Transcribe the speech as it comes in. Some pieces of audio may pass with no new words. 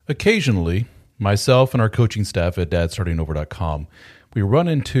Occasionally, myself and our coaching staff at dadstartingover.com, we run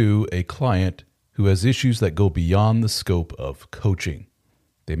into a client who has issues that go beyond the scope of coaching.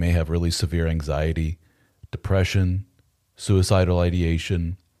 They may have really severe anxiety, depression, suicidal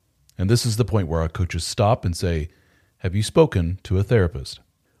ideation, and this is the point where our coaches stop and say, have you spoken to a therapist?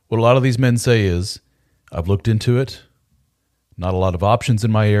 What a lot of these men say is, I've looked into it, not a lot of options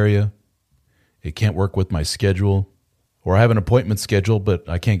in my area, it can't work with my schedule, or I have an appointment scheduled, but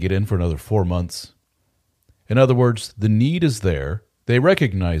I can't get in for another 4 months. In other words, the need is there. They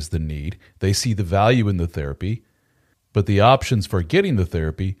recognize the need. They see the value in the therapy, but the options for getting the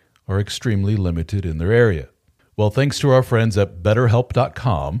therapy are extremely limited in their area. Well, thanks to our friends at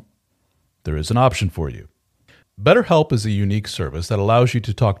BetterHelp.com, there is an option for you. BetterHelp is a unique service that allows you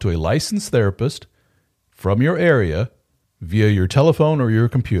to talk to a licensed therapist from your area via your telephone or your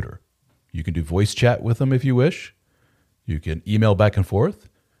computer. You can do voice chat with them if you wish. You can email back and forth.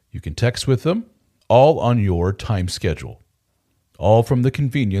 You can text with them, all on your time schedule, all from the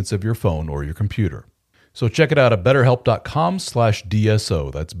convenience of your phone or your computer. So check it out at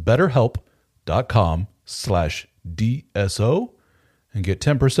betterhelp.com/DSO. That's betterhelp.com/DSO and get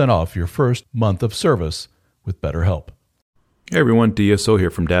 10% off your first month of service with BetterHelp. Hey everyone, DSO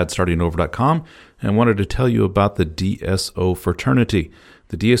here from dadstartingover.com, and I wanted to tell you about the DSO Fraternity.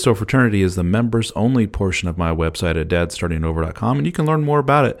 The DSO Fraternity is the members-only portion of my website at dadstartingover.com, and you can learn more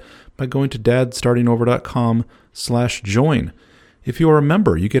about it by going to dadstartingover.com/join. If you are a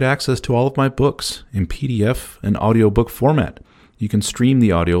member, you get access to all of my books in PDF and audiobook format. You can stream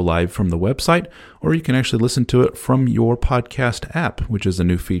the audio live from the website, or you can actually listen to it from your podcast app, which is a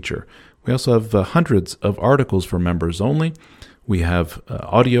new feature. We also have hundreds of articles for members only. We have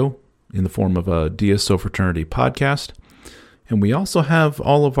audio in the form of a DSO Fraternity podcast. And we also have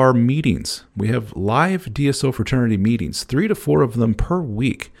all of our meetings. We have live DSO Fraternity meetings, 3 to 4 of them per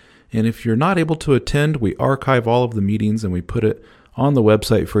week. And if you're not able to attend, we archive all of the meetings and we put it on the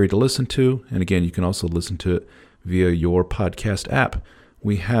website for you to listen to. And again, you can also listen to it via your podcast app.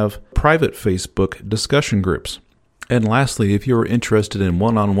 We have private Facebook discussion groups. And lastly, if you're interested in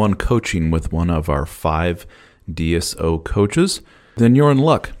one-on-one coaching with one of our 5 DSO coaches, then you're in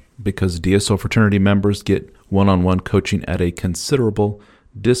luck because DSO Fraternity members get one-on-one coaching at a considerable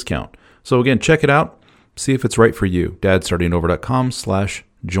discount. So again, check it out. See if it's right for you.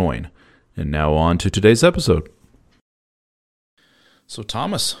 dadstartingover.com/join. And now on to today's episode. So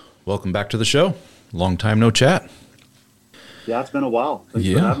Thomas, welcome back to the show. Long time no chat. Yeah, it's been a while. Thanks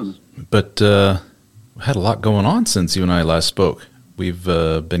for having me. But we had a lot going on since you and I last spoke. We've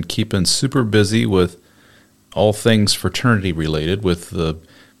been keeping super busy with all things fraternity related with the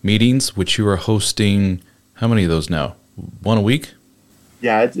meetings, which you are hosting. How many of those now? 1 a week?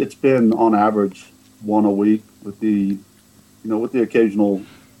 Yeah, it's been on average 1 a week with the occasional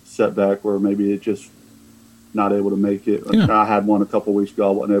setback where maybe it just not able to make it. Yeah. I had one a couple weeks ago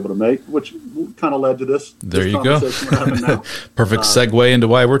I wasn't able to make, which kind of led to this. There you go. Perfect segue into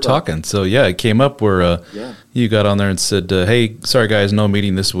why we're talking. So yeah, it came up where you got on there and said, "Hey, sorry guys, no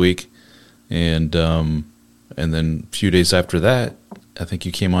meeting this week," and then a few days after that, I think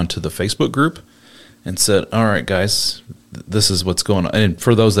you came onto the Facebook group and said, all right, guys, this is what's going on. And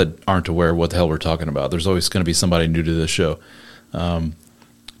for those that aren't aware what the hell we're talking about, there's always going to be somebody new to this show.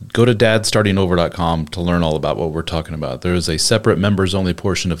 Go to dadstartingover.com to learn all about what we're talking about. There is a separate members-only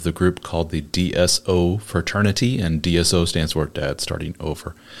portion of the group called the DSO Fraternity, and DSO stands for Dad Starting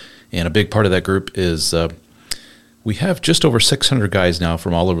Over. And a big part of that group is we have just over 600 guys now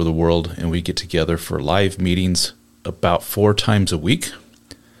from all over the world, and we get together for live meetings about 4 times a week.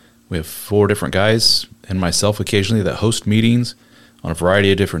 We have 4 different guys and myself occasionally that host meetings on a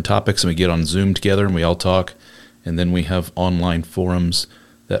variety of different topics, and we get on Zoom together and we all talk. And then we have online forums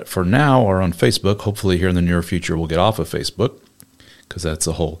that for now are on Facebook. Hopefully here in the near future we'll get off of Facebook because that's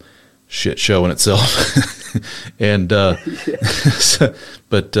a whole shit show in itself. And but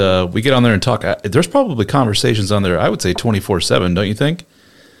we get on there and talk. There's probably conversations on there, I would say 24/7, don't you think?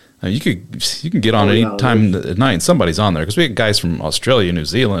 You can get on any time at night and somebody's on there because we get guys from Australia, New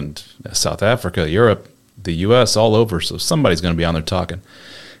Zealand, South Africa, Europe, the U.S., all over. So somebody's going to be on there talking.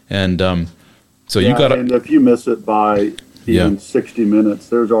 And so you got. And if you miss it by even 60 minutes,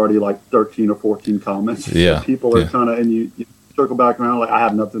 there's already like 13 or 14 comments. Yeah, so people are kind of, and you circle back around like I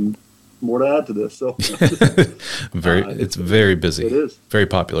have nothing more to add to this. So it's very busy. It is very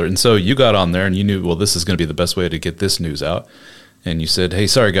popular. And so you got on there and you knew, well, this is going to be the best way to get this news out. And you said, hey,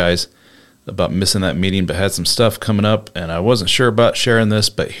 sorry, guys, about missing that meeting, but had some stuff coming up, and I wasn't sure about sharing this,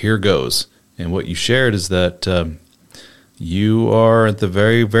 but here goes. And what you shared is that you are at the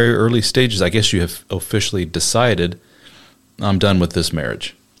very, very early stages. I guess you have officially decided, I'm done with this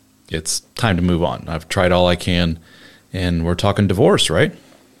marriage. it's time to move on. I've tried all I can, and we're talking divorce, right?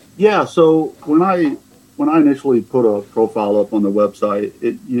 Yeah. So when I initially put a profile up on the website,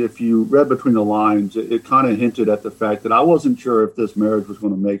 if you read between the lines, it kind of hinted at the fact that I wasn't sure if this marriage was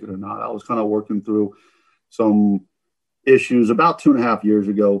going to make it or not. I was kind of working through some issues about 2.5 years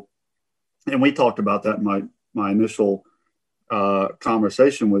ago, and we talked about that in my initial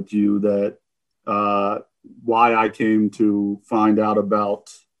conversation with you, that why I came to find out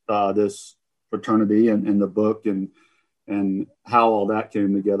about this fraternity and the book and how all that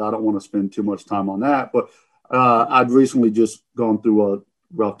came together. I don't want to spend too much time on that, but I'd recently just gone through a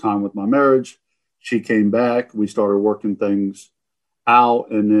rough time with my marriage. She came back. We started working things out,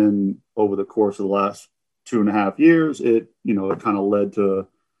 and then over the course of the last 2.5 years, it kind of led to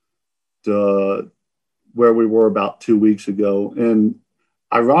where we were about 2 weeks ago. And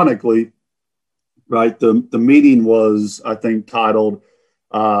ironically, right, the meeting was, I think, titled,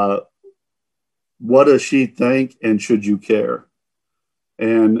 "What does she think and should you care?"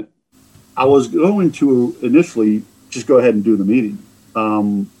 And I was going to initially just go ahead and do the meeting.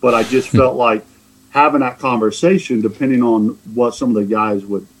 But I just felt like having that conversation, depending on what some of the guys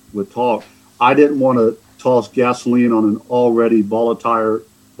would talk, I didn't want to toss gasoline on an already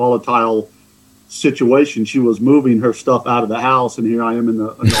volatile situation. She was moving her stuff out of the house, and here I am in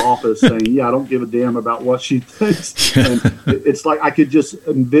the office saying, "Yeah, I don't give a damn about what she thinks." And it's like I could just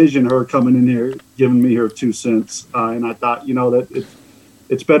envision her coming in here, giving me her 2 cents, and I thought, that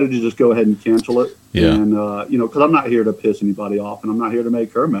it's better to just go ahead and cancel it. Yeah. And because I'm not here to piss anybody off, and I'm not here to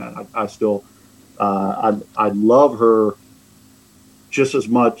make her mad. I still, I love her just as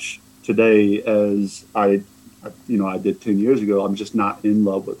much today as I did 10 years ago. I'm just not in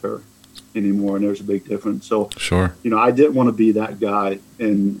love with her anymore, and there's a big difference. So sure, I didn't want to be that guy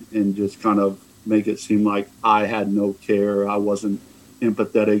and just kind of make it seem like I had no care. I wasn't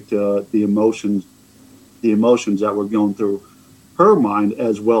empathetic to the emotions that were going through her mind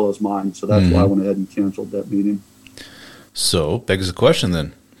as well as mine. So that's why I went ahead and canceled that meeting. So begs the question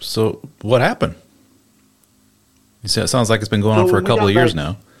then. So what happened? You said it sounds like it's been going on for a couple of years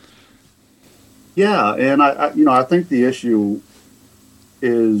now. Yeah, and I think the issue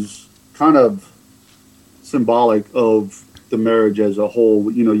is kind of symbolic of the marriage as a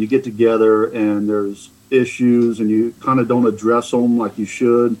whole. You get together and there's issues and you kind of don't address them like you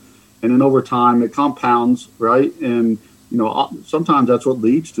should. And then over time it compounds, right? And, sometimes that's what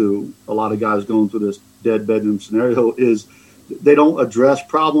leads to a lot of guys going through this dead bedroom scenario is they don't address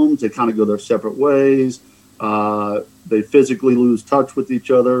problems. They kind of go their separate ways. They physically lose touch with each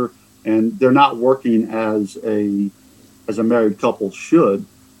other, and they're not working as a married couple should.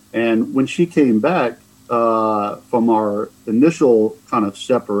 And when she came back from our initial kind of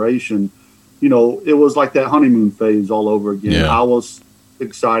separation, it was like that honeymoon phase all over again. Yeah. I was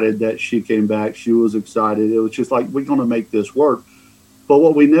excited that she came back. She was excited. It was just like, we're going to make this work. But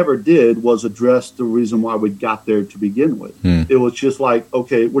what we never did was address the reason why we got there to begin with. It was just like,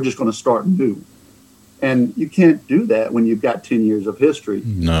 okay, we're just going to start new. And you can't do that when you've got 10 years of history.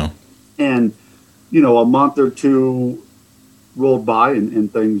 No. And, a month or two rolled by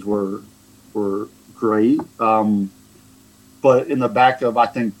and things were great. But in the back of, I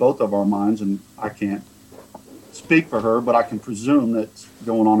think, both of our minds, and I can't speak for her, but I can presume that's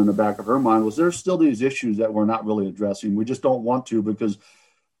going on in the back of her mind, was there's still these issues that we're not really addressing. We just don't want to because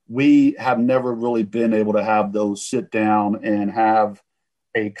we have never really been able to have those sit down and have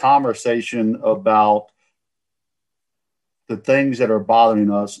a conversation about the things that are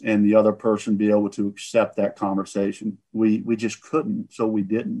bothering us and the other person be able to accept that conversation. We just couldn't, so we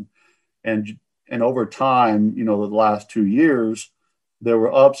didn't. And over time, the last 2 years, there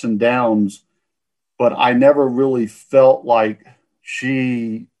were ups and downs, but I never really felt like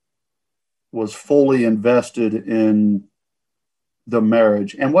she was fully invested in the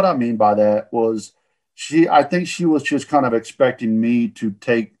marriage. And what I mean by that was I think she was just kind of expecting me to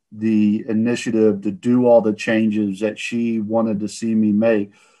take the initiative to do all the changes that she wanted to see me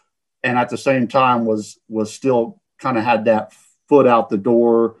make. And at the same time was still kind of had that foot out the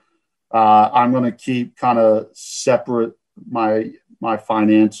door. I'm going to keep kind of separate my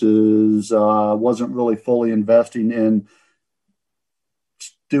finances. Wasn't really fully investing in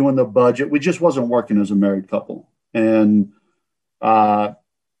doing the budget. We just wasn't working as a married couple. And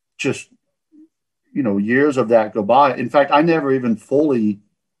just, years of that go by. In fact, I never even fully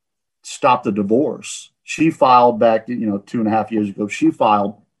stopped the divorce. She filed back, 2.5 years ago. She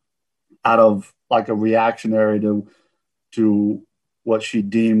filed out of like a reactionary to what she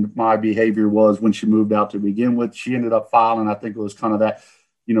deemed my behavior was when she moved out to begin with. She ended up filing. I think it was kind of that,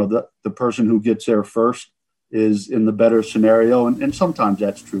 the person who gets there first is in the better scenario. And sometimes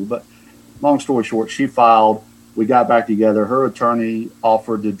that's true. But long story short, she filed. We got back together. Her attorney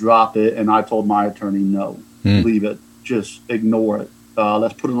offered to drop it, and I told my attorney, no, leave it. Just ignore it.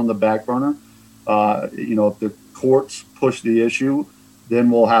 Let's put it on the back burner. If the courts push the issue, then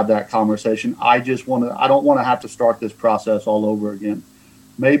we'll have that conversation. I don't want to have to start this process all over again.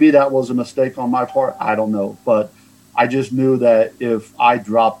 Maybe that was a mistake on my part. I don't know. But I just knew that if I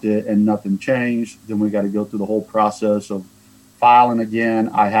dropped it and nothing changed, then we got to go through the whole process of filing again.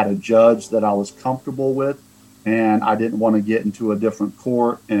 I had a judge that I was comfortable with, and I didn't want to get into a different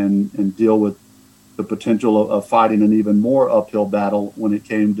court and deal with the potential of fighting an even more uphill battle when it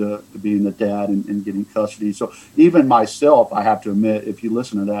came to being the dad and getting custody. So even myself, I have to admit, if you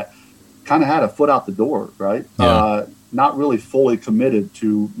listen to that, kind of had a foot out the door, right? Yeah. Not really fully committed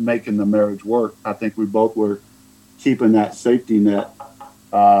to making the marriage work. I think we both were keeping that safety net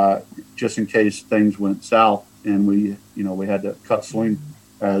just in case things went south and we had to cut swing,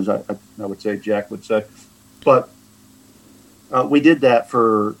 as I would say, Jack would say. But we did that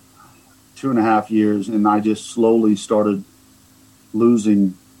for 2.5 years, and I just slowly started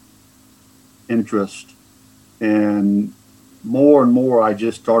losing interest. And more, I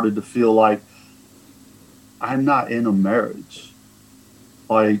just started to feel like I'm not in a marriage.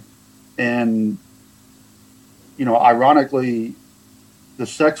 Ironically, the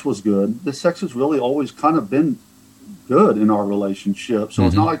sex was good. The sex has really always kind of been good in our relationship. So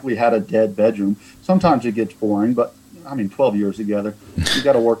It's not like we had a dead bedroom. Sometimes it gets boring, but 12 years together, you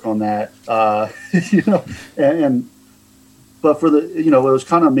got to work on that. But for it was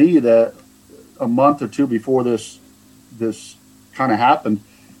kind of me that a month or two before this kind of happened,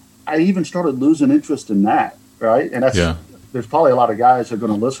 I even started losing interest in that. Right. And there's probably a lot of guys that are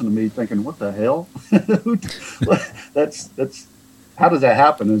going to listen to me thinking, what the hell? that's how does that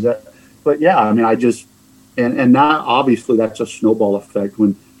happen? But yeah, I just, and now obviously that's a snowball effect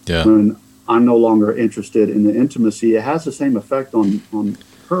when I'm no longer interested in the intimacy. It has the same effect on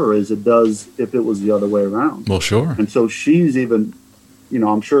her as it does if it was the other way around. Well, sure. And so she's even,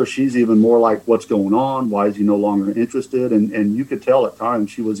 I'm sure she's even more like, what's going on? Why is he no longer interested? And you could tell at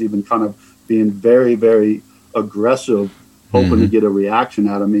times she was even kind of being very, very aggressive, hoping to get a reaction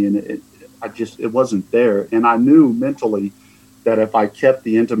out of me. And it wasn't there. And I knew mentally that if I kept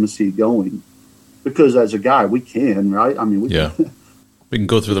the intimacy going, because as a guy, we can, right? We can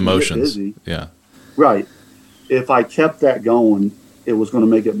go through the motions. Yeah. Right. If I kept that going, it was going to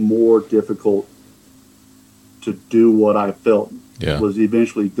make it more difficult to do what I felt was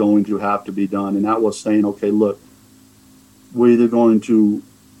eventually going to have to be done. And that was saying, okay, look, we're either going to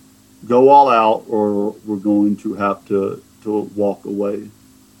go all out or we're going to have to walk away.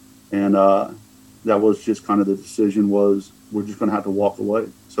 And that was just kind of the decision was we're just going to have to walk away.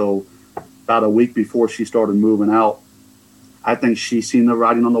 So about a week before she started moving out, I think she seen the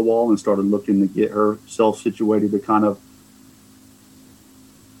writing on the wall and started looking to get herself situated to kind of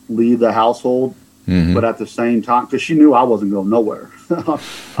leave the household. But at the same time, because she knew I wasn't going nowhere.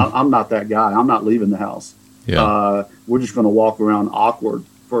 I'm not that guy. I'm not leaving the house. Yeah. We're just going to walk around awkward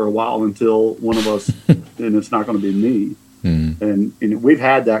for a while until one of us, and it's not going to be me. And we've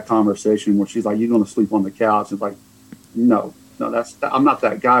had that conversation where she's like, "You're going to sleep on the couch." It's like, no, I'm not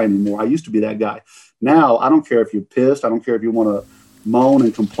that guy anymore. I used to be that guy. Now I don't care if you're pissed. I don't care if you want to moan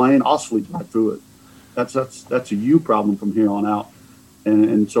and complain. I'll sleep right through it. That's a you problem from here on out.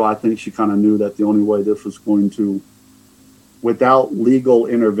 And so I think she kind of knew that the only way this was going to, without legal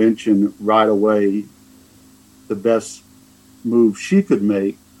intervention right away, the best move she could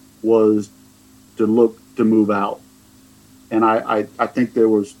make was to look to move out. And I think there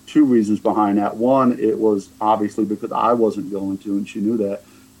was two reasons behind that. One, it was obviously because I wasn't going to, and she knew that.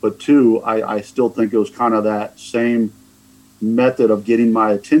 But two, I still think it was kind of that same method of getting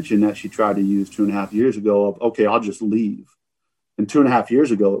my attention that she tried to use 2.5 years ago of, okay, I'll just leave. And 2.5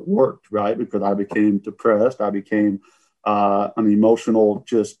 years ago, it worked, right? Because I became depressed. I became an emotional,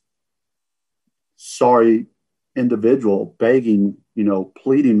 just sorry individual, begging,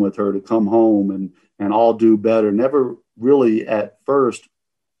 pleading with her to come home and I'll do better. Never really at first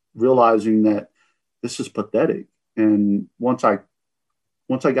realizing that this is pathetic. And once I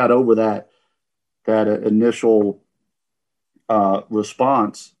got over that initial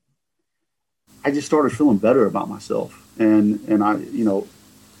response, I just started feeling better about myself. And I,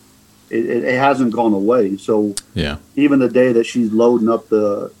 it hasn't gone away. So even the day that she's loading up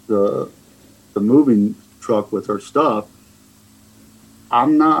the moving truck with her stuff,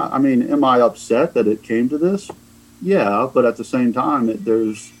 am I upset that it came to this? Yeah, but at the same time,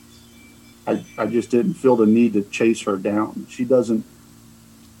 I just didn't feel the need to chase her down. She doesn't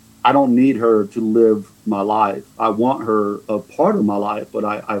I don't need her to live my life. I want her a part of my life, but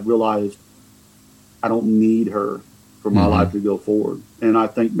I realized I don't need her for my life to go forward. And I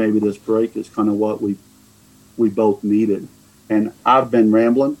think maybe this break is kind of what we both needed. And I've been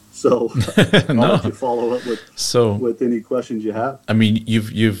rambling, so I'll let you follow up with any questions you have. I mean,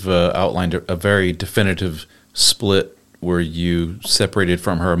 you've outlined a very definitive split where you separated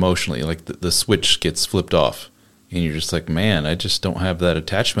from her emotionally, like the switch gets flipped off, and you're just like, man, I just don't have that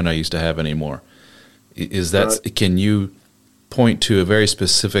attachment I used to have anymore. Is that? Right. Can you point to a very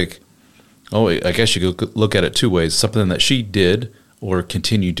specific? Oh, I guess you could look at it two ways: something that she did or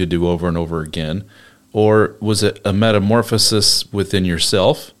continued to do over and over again. Or was it a metamorphosis within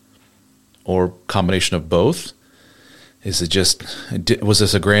yourself, or combination of both? Is it just, was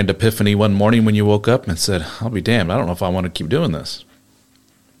this a grand epiphany one morning when you woke up and said, I'll be damned, I don't know if I want to keep doing this?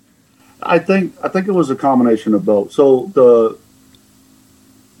 I think it was a combination of both. So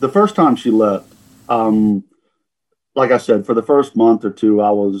the first time she left, like I said, for the first month or two,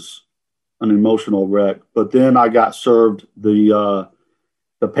 I was an emotional wreck. But then I got served the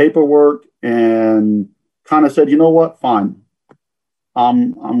paperwork and kind of said, you know what, fine.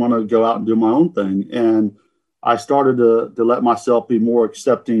 I'm going to go out and do my own thing. And I started to let myself be more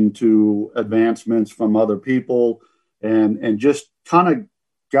accepting to advancements from other people, and just kind of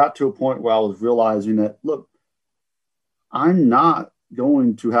got to a point where I was realizing that, look, I'm not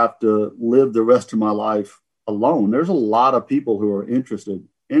going to have to live the rest of my life alone. There's a lot of people who are interested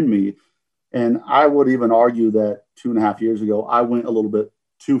in me. And I would even argue that 2.5 years ago, I went a little bit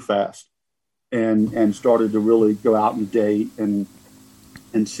too fast and started to really go out and date and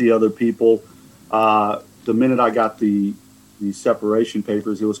see other people. The minute I got the separation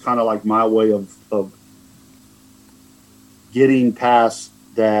papers, it was kind of like my way of getting past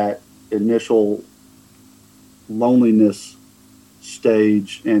that initial loneliness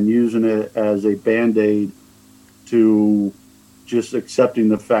stage and using it as a Band-Aid to just accepting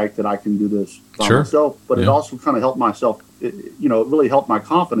the fact that I can do this by myself. But it also kind of helped myself, it really helped my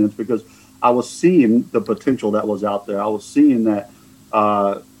confidence, because I was seeing the potential that was out there. I was seeing that,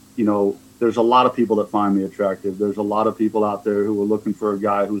 there's a lot of people that find me attractive. There's a lot of people out there who are looking for a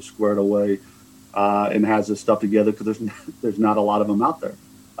guy who's squared away and has his stuff together, because there's not a lot of them out there,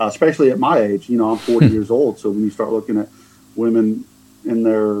 especially at my age. I'm 40 years old. So when you start looking at women in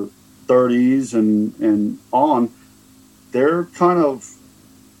their 30s and on, they're kind of,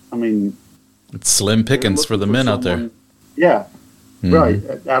 it's slim pickings for the men out there. Yeah, right.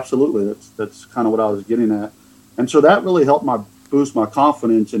 Absolutely. That's kind of what I was getting at. And so that really helped boost my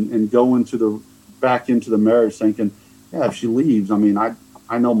confidence and go back into the marriage thinking, yeah, if she leaves,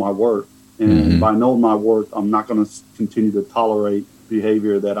 I know my worth. And by knowing my worth, I'm not going to continue to tolerate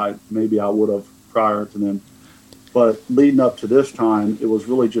behavior that I would have prior to them. But leading up to this time, it was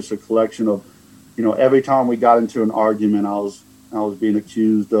really just a collection of, every time we got into an argument, I was being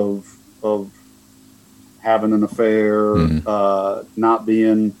accused of having an affair, not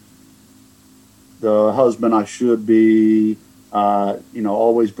being the husband I should be,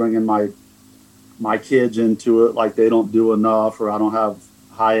 always bringing my kids into it like they don't do enough, or I don't have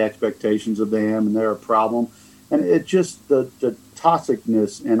high expectations of them and they're a problem. And it just, the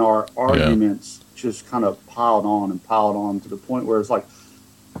toxicness in our arguments just kind of piled on to the point where it's like,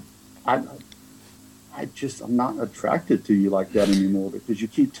 I'm not attracted to you like that anymore, because you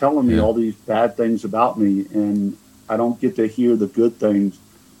keep telling me all these bad things about me, and I don't get to hear the good things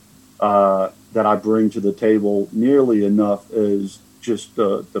that I bring to the table nearly enough as just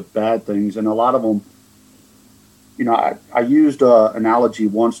the bad things. And a lot of them, I used an analogy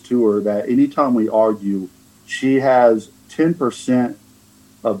once to her that anytime we argue, she has 10%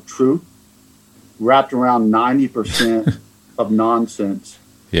 of truth wrapped around 90% of nonsense.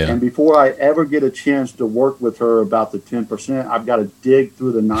 Yeah. And before I ever get a chance to work with her about the 10%, I've got to dig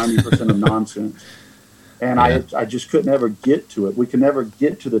through the 90% of nonsense. And I just couldn't ever get to it. We could never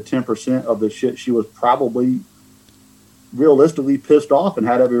get to the 10% of the shit she was probably realistically pissed off and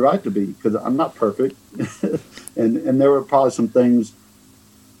had every right to be, because I'm not perfect. and there were probably some things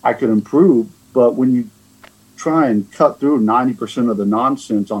I could improve. But when you try and cut through 90% of the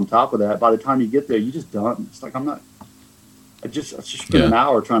nonsense on top of that, by the time you get there, you're just done. It's like, I just spent an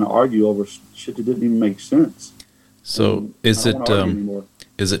hour trying to argue over shit that didn't even make sense. So is it too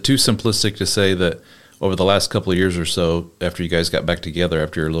simplistic to say that over the last couple of years or so, after you guys got back together,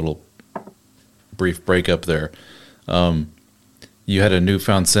 after your little brief breakup there, you had a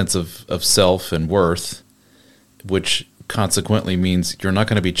newfound sense of self and worth, which consequently means you're not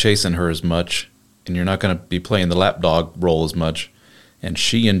going to be chasing her as much, and you're not going to be playing the lapdog role as much. And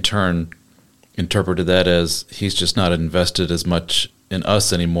she, in turn, interpreted that as he's just not invested as much in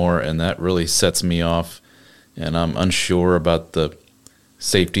us anymore, and that really sets me off, and I'm unsure about the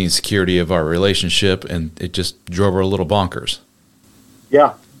safety and security of our relationship, and it just drove her a little bonkers.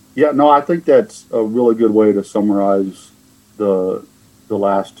 Yeah. No, I think that's a really good way to summarize the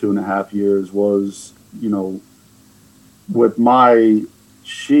last 2.5 years was,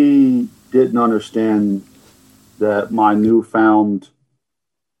 she didn't understand that my newfound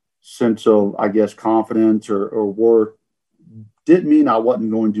sense of, I guess, confidence or worth didn't mean I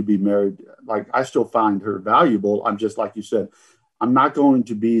wasn't going to be married. Like, I still find her valuable. I'm just, like you said, I'm not going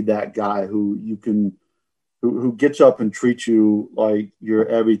to be that guy who gets up and treats you like you're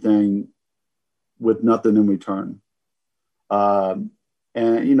everything with nothing in return. And,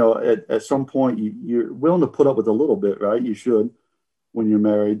 at some point you're willing to put up with a little bit, right? You should, when you're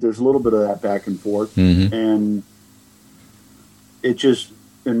married. There's a little bit of that back and forth. Mm-hmm. And it just,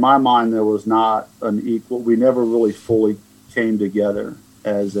 in my mind, there was not an equal, we never really fully came together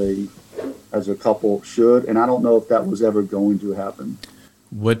as a couple should. And I don't know if that was ever going to happen.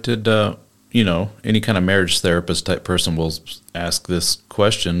 What did, any kind of marriage therapist type person will ask this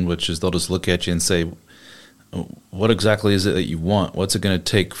question, which is they'll just look at you and say, what exactly is it that you want? What's it going to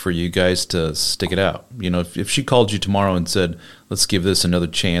take for you guys to stick it out? If she called you tomorrow and said, let's give this another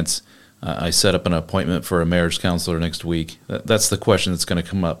chance, I set up an appointment for a marriage counselor next week, that's the question that's going to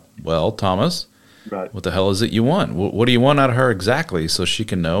come up. Well, Thomas, right, what the hell is it you want? What do you want out of her exactly, so she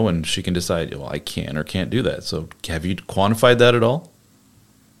can know and she can decide, well, I can or can't do that. So have you quantified that at all?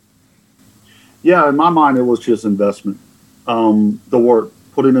 Yeah, in my mind, it was just investment. The work,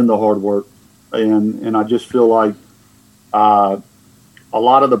 putting in the hard work. And I just feel like a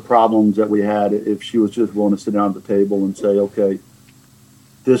lot of the problems that we had, if she was just willing to sit down at the table and say, okay,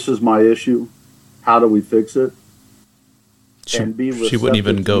 this is my issue, how do we fix it? And be receptive, she wouldn't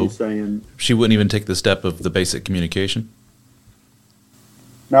even go. Saying, she wouldn't even take the step of the basic communication.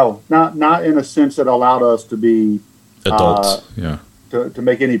 No, not in a sense that allowed us to be adults. Yeah. To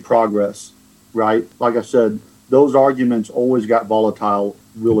make any progress, right? Like I said, those arguments always got volatile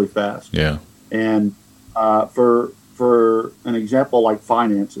really fast. Yeah. And for an example like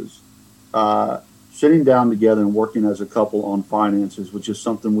finances, sitting down together and working as a couple on finances, which is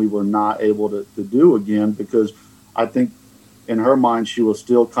something we were not able to do again, because I think in her mind she was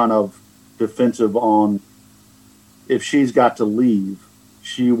still kind of defensive on, if she's got to leave,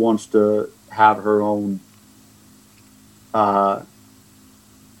 she wants to have her own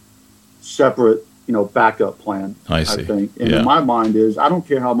separate backup plan. I see. I think. And in my mind is, I don't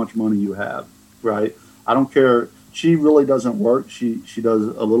care how much money you have, right? I don't care. She really doesn't work. She does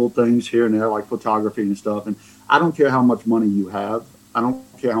a little things here and there, like photography and stuff. And I don't care how much money you have. I don't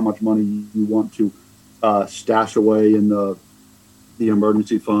care how much money you want to stash away in the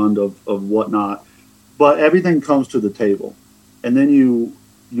emergency fund of whatnot. But everything comes to the table. And then you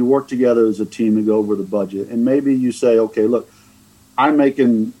work together as a team to go over the budget. And maybe you say, okay, look, I'm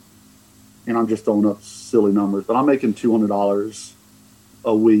making, and I'm just throwing up silly numbers, but I'm making $200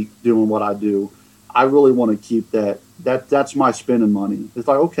 a week doing what I do. I really want to keep that's my spending money. It's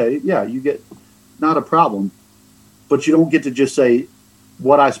like, okay, yeah, you get, not a problem, but you don't get to just say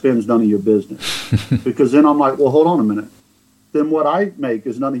what I spend is none of your business, because then I'm like, well, hold on a minute. Then what I make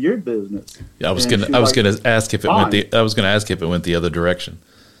is none of your business. Yeah, I was going to ask if it went the other direction.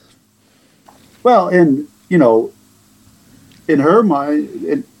 Well, and in her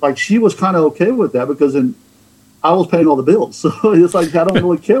mind, like, she was kind of okay with that, because I was paying all the bills. So it's like, I don't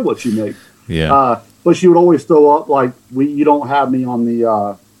really care what you make. Yeah. But she would always throw up like, you don't have me on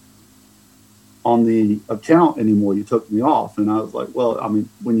the account anymore. You took me off. And I was like, well, I mean,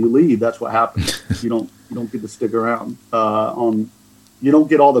 when you leave, that's what happens. You don't get to stick around. You don't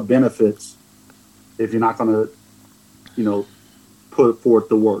get all the benefits if you're not going to, put forth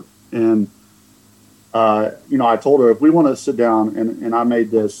the work. And I told her, if we want to sit down, and I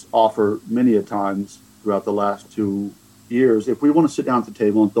made this offer many a times throughout the last 2 years, if we want to sit down at the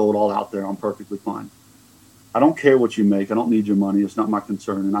table and throw it all out there, I'm perfectly fine. I don't care what you make. I don't need your money. It's not my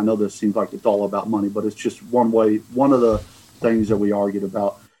concern. And I know this seems like it's all about money, but it's just one of the things that we argued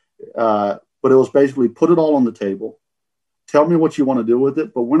about. But it was basically, put it all on the table. Tell me what you want to do with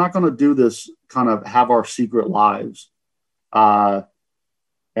it, but we're not going to do this kind of have our secret lives. And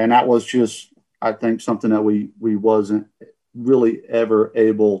that was just, I think, something that we wasn't really ever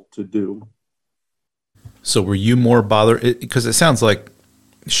able to do. So were you more bothered? Because it sounds like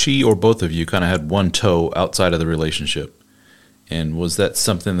she or both of you kind of had one toe outside of the relationship. And was that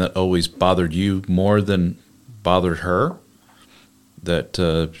something that always bothered you more than bothered her?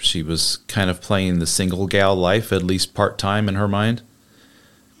 That she was kind of playing the single gal life, at least part-time in her mind?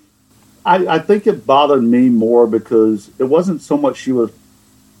 I think it bothered me more because it wasn't so much she was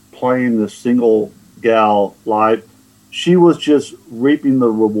playing the single gal life. She was just reaping the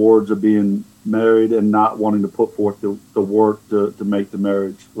rewards of being married and not wanting to put forth the work to make the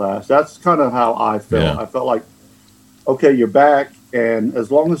marriage last. That's kind of how I felt. Yeah. I felt like, okay, you're back, and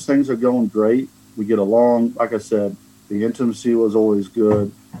as long as things are going great, we get along. Like I said, the intimacy was always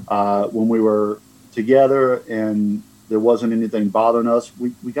good. When we were together and there wasn't anything bothering us,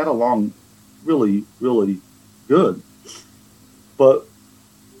 we got along really, really good. But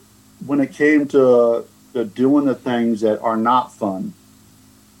when it came to doing the things that are not fun,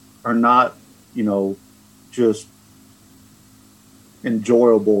 are not, just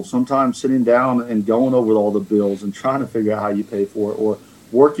enjoyable, sometimes sitting down and going over all the bills and trying to figure out how you pay for it, or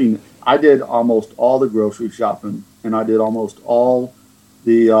working. I did almost all the grocery shopping, and I did almost all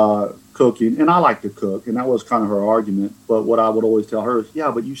the cooking, and I like to cook, and that was kind of her argument. But what I would always tell her is,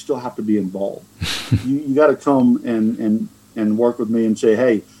 yeah, but you still have to be involved. you got to come and work with me and say,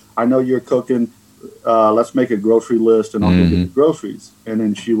 hey, I know you're cooking. Let's make a grocery list, and I'll go get the groceries. And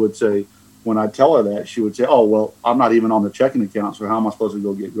then she would say, when I tell her that, she would say, oh, well, I'm not even on the checking account, so how am I supposed to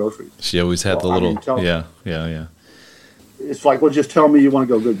go get groceries? She always had the little, yeah. It's like, well, just tell me you want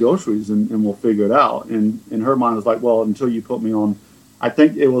to go get groceries, and we'll figure it out. And in her mind, it's like, well, until you put me on, I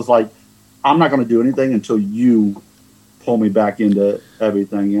think it was like, I'm not going to do anything until you pull me back into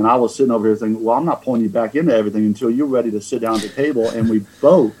everything. And I was sitting over here thinking, well, I'm not pulling you back into everything until you're ready to sit down at the table, and we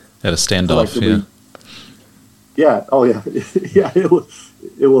both had a standoff, yeah. Oh, yeah. Yeah, it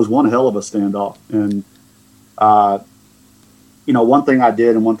was one hell of a standoff. And, one thing I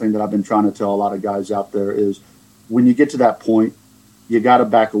did, and one thing that I've been trying to tell a lot of guys out there is, when you get to that point, you got to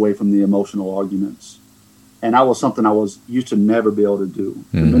back away from the emotional arguments. And that was something I used to never be able to do.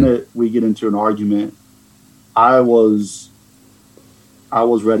 The minute we get into an argument, I was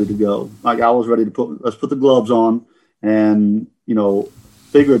ready to go. Like, I was ready to let's put the gloves on and,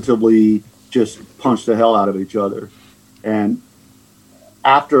 figuratively just punch the hell out of each other. And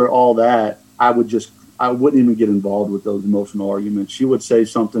after all that, I wouldn't even get involved with those emotional arguments. She would say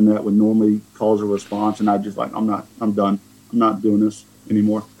something that would normally cause a response, and I'd just like, I'm done. I'm not doing this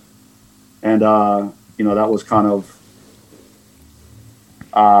anymore. And, that was kind of,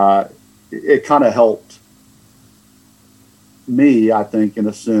 it kind of helped me, I think, in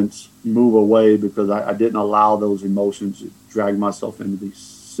a sense, move away, because I didn't allow those emotions to drag myself into these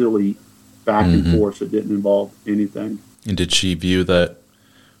silly back and forth that didn't involve anything. And did she view that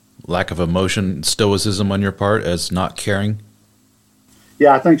lack of emotion, stoicism on your part, as not caring?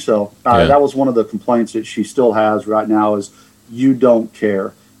 Yeah, I think so. That was one of the complaints that she still has right now, is you don't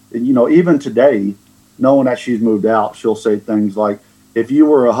care. And, even today, knowing that she's moved out, she'll say things like, if you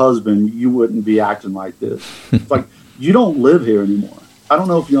were a husband, you wouldn't be acting like this. It's like, you don't live here anymore. I don't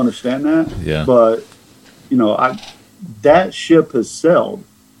know if you understand that. Yeah. But, that ship has sailed.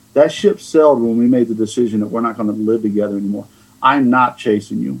 That ship sailed when we made the decision that we're not going to live together anymore. I'm not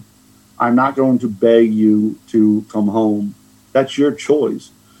chasing you. I'm not going to beg you to come home. That's your choice.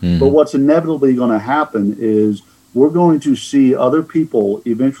 But what's inevitably going to happen is we're going to see other people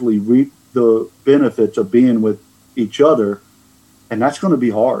eventually reap the benefits of being with each other, and that's going to be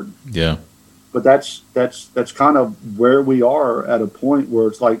hard. Yeah. But that's kind of where we are, at a point where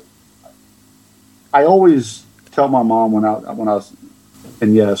it's like, I always tell my mom when I was,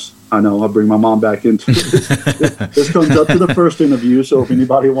 and yes, I know, I'll bring my mom back into this. This comes up to the first interview, so if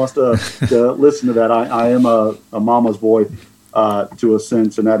anybody wants to listen to that, I am a mama's boy to a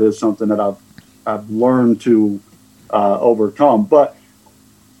sense, and that is something that I've learned to overcome. But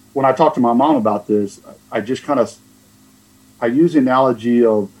when I talk to my mom about this, I just I use the analogy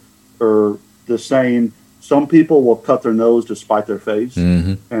or the saying, some people will cut their nose to spite their face,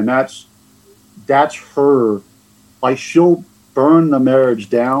 and that's her. Like, she'll burn the marriage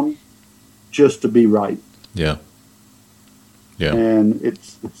down just to be right. Yeah. Yeah. And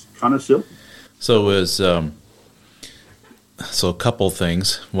it's kind of silly. So so a couple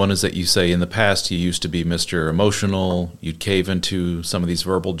things. One is that you say in the past you used to be Mr. Emotional. You'd cave into some of these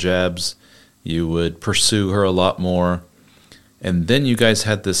verbal jabs. You would pursue her a lot more. And then you guys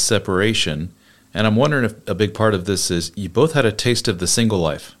had this separation. And I'm wondering if a big part of this is you both had a taste of the single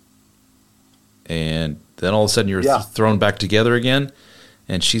life. And then all of a sudden you're thrown back together again.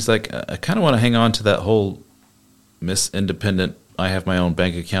 And she's like, I kind of want to hang on to that whole Miss Independent, I have my own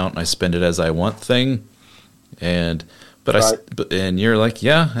bank account and I spend it as I want thing. And you're like,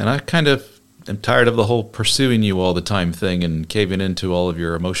 yeah, and I kind of am tired of the whole pursuing you all the time thing and caving into all of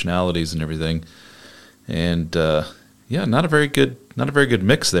your emotionalities and everything. And not a very good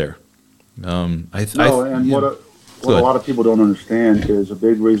mix there. what a lot of people don't understand is a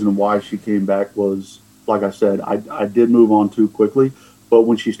big reason why she came back was, like I said, I did move on too quickly. But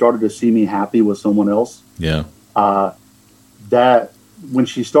when she started to see me happy with someone else, that when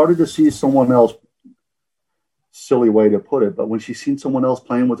she started to see someone else, silly way to put it, but when she seen someone else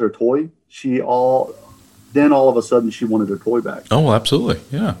playing with her toy, then all of a sudden she wanted her toy back. Oh, absolutely,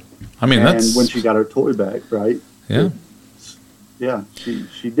 yeah. I mean, and when she got her toy back, right? Yeah,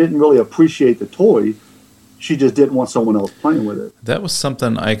 she didn't really appreciate the toy. She just didn't want someone else playing with it. That was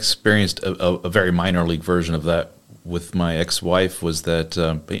something I experienced, a very minor league version of that with my ex-wife, was that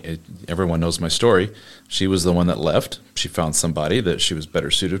everyone knows my story. She was the one that left. She found somebody that she was better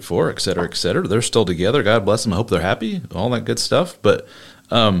suited for, et cetera, et cetera. They're still together. God bless them. I hope they're happy, all that good stuff. But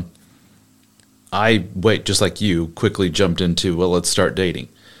just like you, quickly jumped into, well, let's start dating.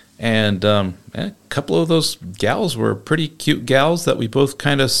 And a couple of those gals were pretty cute gals that we both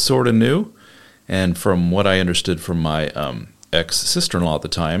kind of sort of knew. And from what I understood from my ex-sister-in-law at the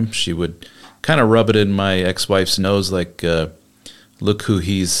time, she would kind of rub it in my ex-wife's nose like, look who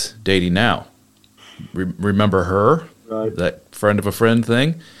he's dating now. Remember her? Right. That friend of a friend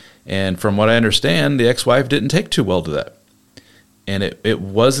thing? And from what I understand, the ex-wife didn't take too well to that. And it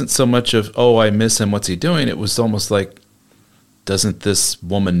wasn't so much of, oh, I miss him, what's he doing? It was almost like, doesn't this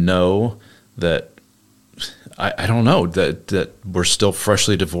woman know that, I don't know, that we're still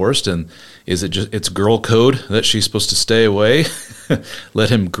freshly divorced, and is it just, it's girl code that she's supposed to stay away, let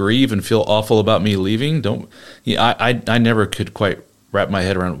him grieve and feel awful about me leaving? I never could quite wrap my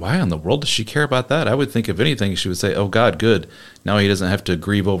head around, why in the world does she care about that? I would think if anything she would say, oh God, good, now he doesn't have to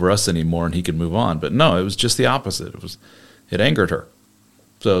grieve over us anymore and he can move on. But no, it was just the opposite. It angered her.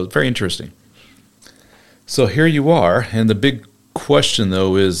 So very interesting. So here you are, and the big question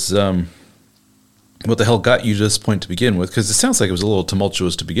though is, what the hell got you to this point to begin with? Because it sounds like it was a little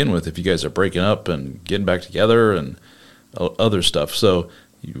tumultuous to begin with if you guys are breaking up and getting back together and other stuff. So,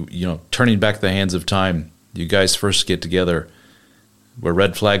 you know, turning back the hands of time, you guys first get together. Were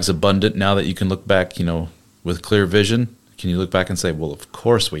red flags abundant now that you can look back, you know, with clear vision? Can you look back and say, well, of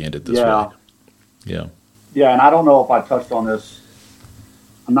course we ended this way? Yeah. Yeah, and I don't know if I touched on this.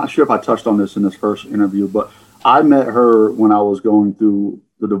 I'm not sure if I touched on this in this first interview, but I met her when I was going through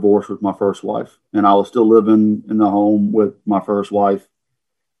the divorce with my first wife, and I was still living in the home with my first wife.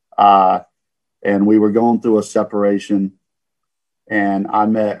 And we were going through a separation, and I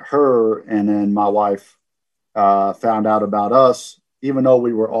met her, and then my wife found out about us, even though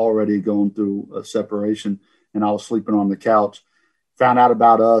we were already going through a separation and I was sleeping on the couch, found out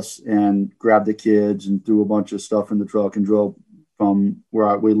about us and grabbed the kids and threw a bunch of stuff in the truck and drove from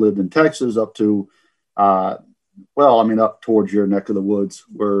where we lived in Texas up to, up towards your neck of the woods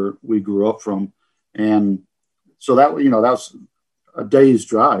where we grew up from. And so that was a day's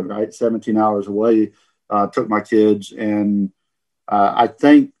drive, right? 17 hours away. Took my kids. And I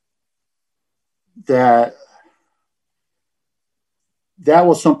think that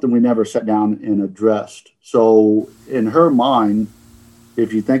was something we never sat down and addressed. So in her mind,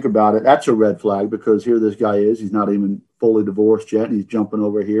 if you think about it, that's a red flag, because here this guy is, he's not even fully divorced yet, and he's jumping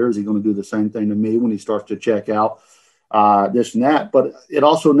over here. Is he going to do the same thing to me when he starts to check out this and that? But it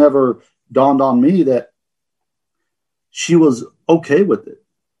also never dawned on me that she was okay with it.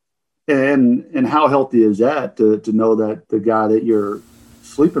 And how healthy is that to know that the guy that you're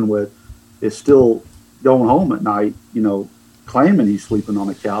sleeping with is still going home at night, claiming he's sleeping on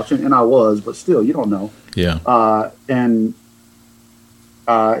a couch. And I was, but still, you don't know. Yeah.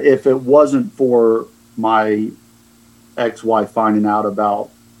 If it wasn't for my ex-wife finding out about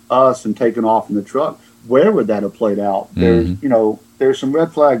us and taking off in the truck, where would that have played out? Mm-hmm. There's some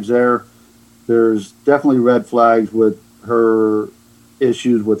red flags there. There's definitely red flags with her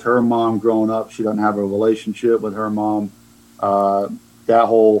issues with her mom growing up. She doesn't have a relationship with her mom.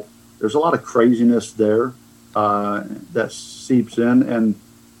 There's a lot of craziness there that seeps in. And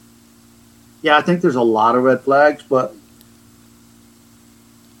yeah, I think there's a lot of red flags, but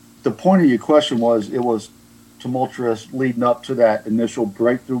the point of your question was, it was tumultuous leading up to that initial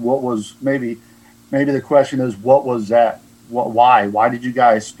breakthrough. What was maybe the question is, what was that? Why did you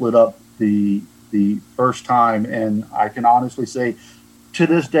guys split up the first time? And I can honestly say, to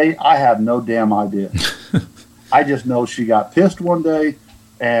this day, I have no damn idea. I just know she got pissed one day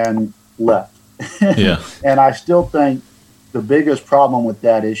and left. Yeah. And I still think the biggest problem with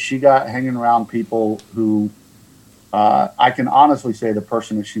that is she got hanging around people who, I can honestly say the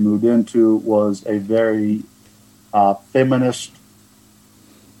person that she moved into was a very feminist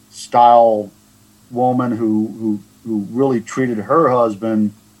style woman who really treated her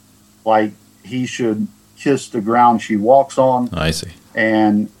husband like he should kiss the ground she walks on. I see.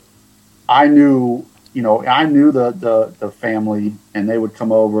 And I knew I knew the family, and they would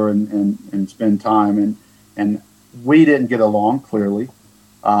come over and spend time, and we didn't get along clearly,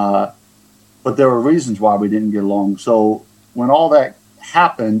 but there were reasons why we didn't get along. So when all that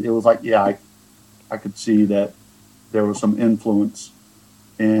happened, it was like, yeah, I could see that there was some influence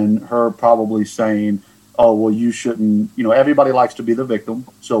in her probably saying, oh, well, you shouldn't, everybody likes to be the victim.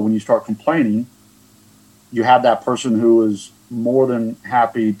 So when you start complaining, you have that person who is more than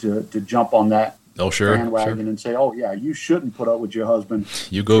happy to jump on that bandwagon and say, oh, yeah, you shouldn't put up with your husband.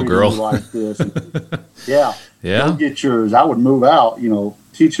 You go, girl. Like this. Yeah. Go get yours. I would move out,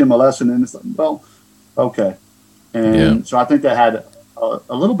 teach him a lesson. And it's like, well, okay. And so I think that had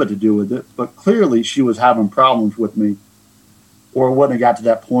a little bit to do with it. But clearly she was having problems with me, or it wouldn't have got to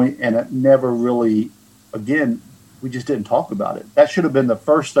that point. And it never really, again, we just didn't talk about it. That should have been the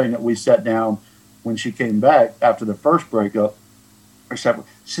first thing that we sat down when she came back after the first breakup. She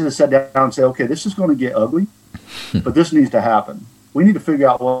should have sat down and said, okay, this is going to get ugly, but this needs to happen. We need to figure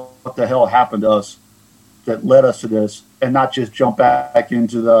out what the hell happened to us that led us to this, and not just jump back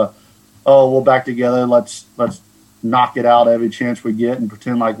into the, oh, we're back together, let's knock it out every chance we get and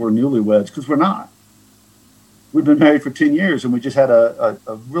pretend like we're newlyweds, because we're not. We've been married for 10 years, and we just had a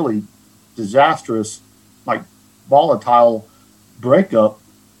really disastrous, like volatile breakup.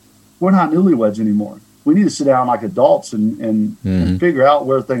 We're not newlyweds anymore. We need to sit down like adults and figure out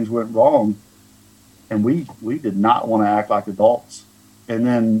where things went wrong. And we did not want to act like adults. And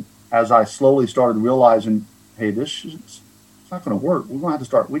then as I slowly started realizing, hey, it's not going to work. We're going to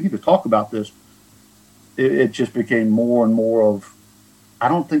have to we need to talk about this. It just became more and more of, I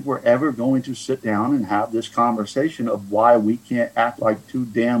don't think we're ever going to sit down and have this conversation of why we can't act like two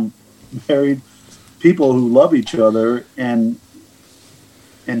damn married people who love each other and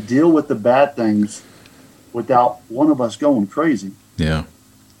deal with the bad things without one of us going crazy. Yeah.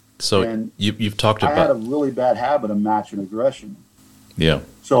 So you've talked about... I had a really bad habit of matching aggression. Yeah.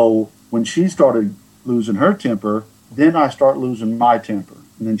 So when she started losing her temper, then I start losing my temper.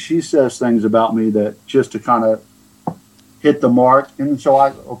 And then she says things about me that just to kind of hit the mark. And so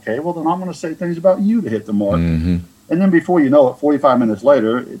okay, well then I'm going to say things about you to hit the mark. Mm-hmm. And then before you know it, 45 minutes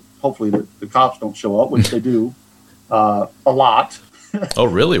later, hopefully the cops don't show up, which they do a lot. Oh,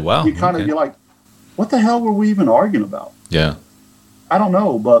 really? Wow. You're like, what the hell were we even arguing about? Yeah. I don't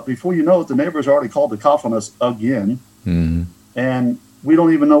know, but before you know it, the neighbors already called the cops on us again. Mm-hmm. And we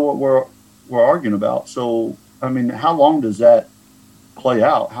don't even know what we're arguing about. So, I mean, how long does that play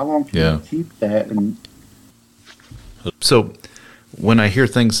out? How long can you keep that? And so when I hear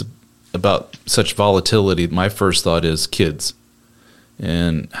things about such volatility, my first thought is kids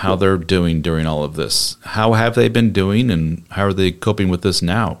and how they're doing during all of this. How have they been doing, and how are they coping with this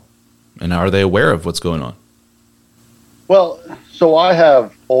now? And are they aware of what's going on? Well, so I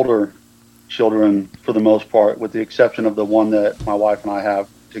have older children for the most part, with the exception of the one that my wife and I have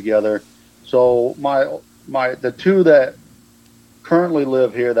together. So the two that currently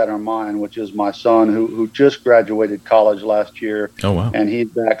live here that are mine, which is my son who just graduated college last year. Oh, wow. And he's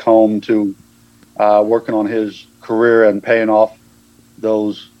back home to working on his career and paying off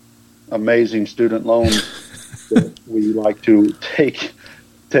those amazing student loans that we like to take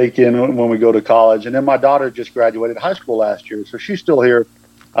in when we go to college. And then my daughter just graduated high school last year, so she's still here.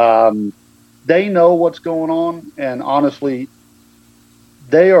 They know what's going on, and honestly,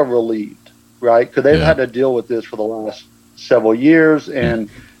 they are relieved, right? Because they've had to deal with this for the last several years,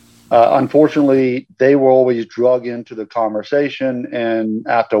 and unfortunately, they were always drug into the conversation, and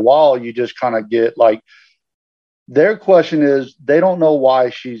after a while, you just kind of get like, their question is, they don't know why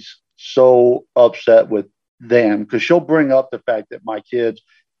she's so upset with them, because she'll bring up the fact that my kids,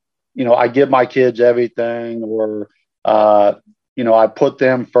 I give my kids everything, or, I put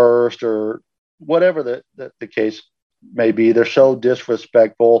them first, or whatever the case may be. They're so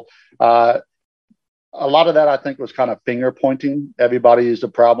disrespectful. A lot of that, I think, was kind of finger pointing. Everybody is the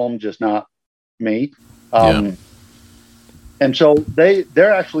problem, just not me. And so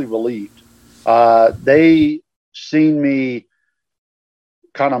they're actually relieved. They seen me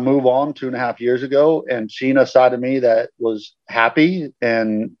kind of move on 2.5 years ago and seen a side of me that was happy.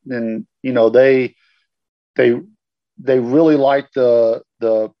 And they really liked the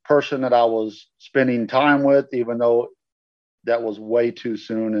person that I was spending time with, even though that was way too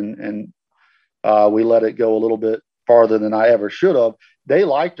soon. And we let it go a little bit farther than I ever should have. They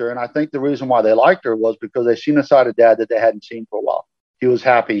liked her. And I think the reason why they liked her was because they seen a side of Dad that they hadn't seen for a while. He was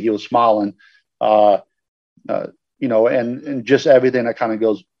happy. He was smiling. And just everything that kind of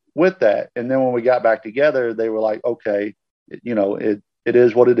goes with that. And then when we got back together, they were like, okay, it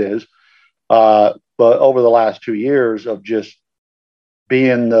is what it is. But over the last 2 years of just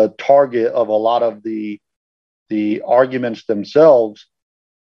being the target of a lot of the arguments themselves,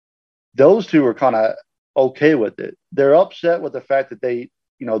 those two are kind of okay with it. They're upset with the fact that they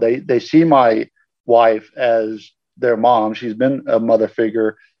see my wife as their mom. She's been a mother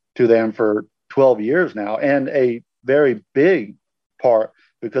figure to them for 12 years now, and a very big part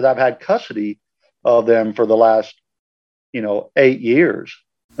because I've had custody of them for the last 8 years,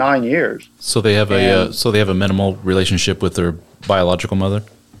 9 years. So they have a minimal relationship with their biological mother.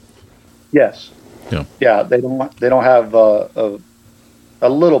 Yes. Yeah. Yeah. They don't have a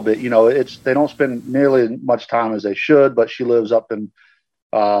little bit. They don't spend nearly as much time as they should. But she lives up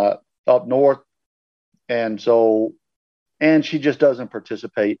north, and she just doesn't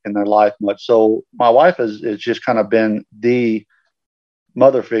participate in their life much. So my wife has just kind of been the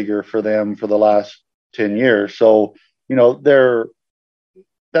mother figure for them for the last 10 years. So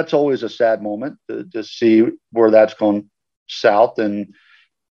that's always a sad moment to see where that's gone south. And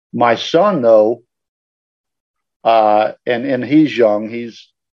my son, though, and he's young. He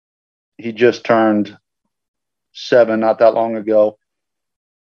just turned 7 not that long ago.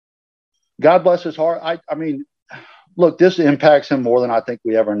 God bless his heart. I mean, look, this impacts him more than I think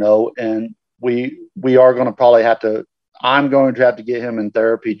we ever know, and we are going to probably have to. I'm going to have to get him in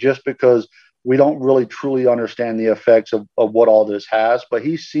therapy just because we don't really truly understand the effects of what all this has. But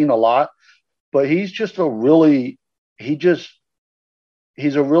he's seen a lot. But he's just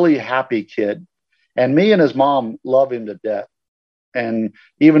he's a really happy kid. And me and his mom love him to death. And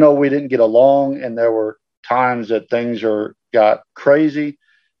even though we didn't get along and there were times that things got crazy,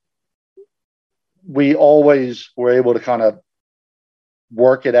 we always were able to kind of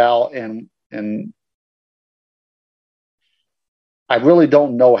work it out. And I really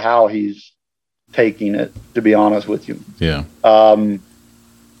don't know how he's taking it, to be honest with you. Yeah.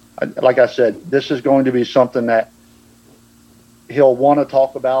 Like I said, this is going to be something that he'll want to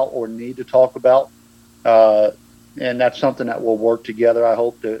talk about or need to talk about. And that's something that we'll work together. I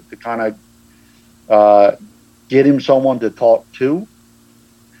hope to kind of get him someone to talk to.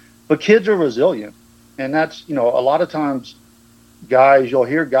 But kids are resilient. And that's, a lot of times you'll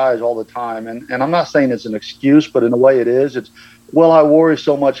hear guys all the time. And I'm not saying it's an excuse, but in a way it is. It's, well, I worry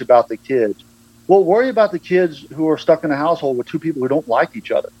so much about the kids. Well, worry about the kids who are stuck in a household with two people who don't like each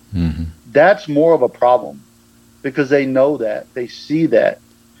other. Mm-hmm. That's more of a problem because they know that. They see that.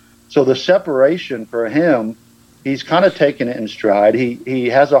 So the separation for him, he's kind of taken it in stride. He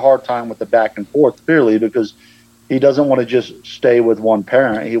has a hard time with the back and forth, clearly, because he doesn't want to just stay with one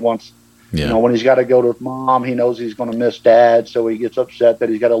parent. He wants, when he's got to go to mom, he knows he's going to miss dad, so he gets upset that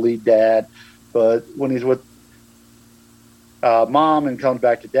he's got to leave dad. But when he's with mom and comes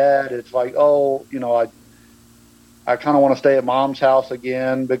back to dad, it's like, I kind of want to stay at mom's house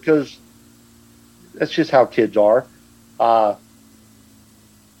again because that's just how kids are.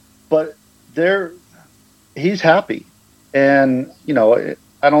 But he's happy. And,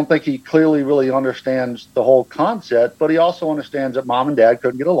 I don't think he clearly really understands the whole concept, but he also understands that mom and dad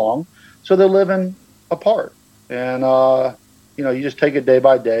couldn't get along. So they're living apart. And, you just take it day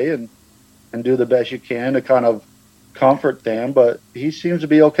by day and do the best you can to kind of comfort them. But he seems to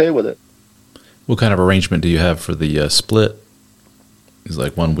be okay with it. What kind of arrangement do you have for the split? Is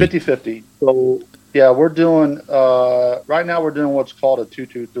like 1 week? 50-50. So, yeah, we're doing, right now we're doing what's called a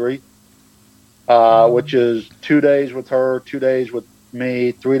 2-2-3, which is 2 days with her, 2 days with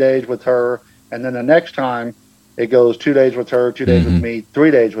me, 3 days with her. And then the next time it goes 2 days with her, 2 days with me,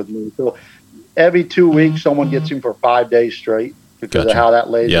 3 days with me. So every 2 weeks, someone gets him for 5 days straight because of how that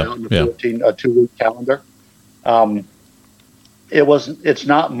lays out in the 2-week calendar.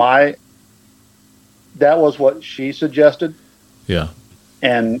 That was what she suggested. Yeah.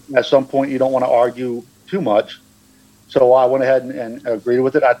 And at some point you don't want to argue too much. So I went ahead and agreed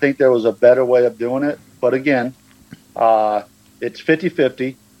with it. I think there was a better way of doing it. But again, it's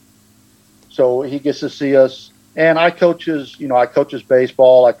 50-50. So he gets to see us. And I coach his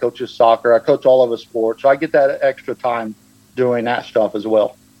baseball, I coach his soccer, I coach all of his sports. So I get that extra time doing that stuff as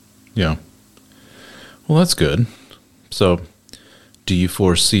well. Yeah. Well, that's good. So do you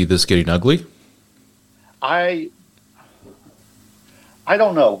foresee this getting ugly? I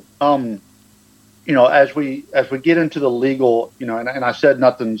don't know. As we get into the legal, and I said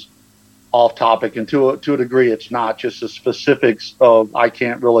nothing's off topic, and to a degree, it's not. Just the specifics of I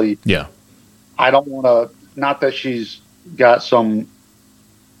can't really. Yeah. I don't want to. Not that she's got some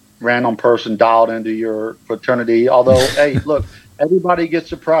random person dialed into your fraternity. Although, hey, look, everybody gets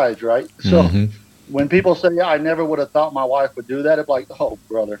surprised, right? So when people say, "I never would have thought my wife would do that," it's like, "Oh,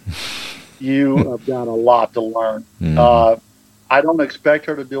 brother, you have got a lot to learn." I don't expect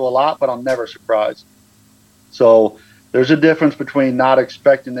her to do a lot, but I'm never surprised. So There's a difference between not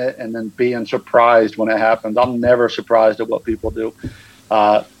expecting it and then being surprised when it happens. I'm never surprised at what people do.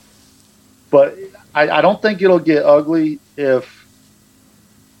 But I don't think it'll get ugly if,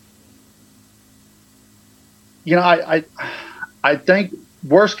 you know, I think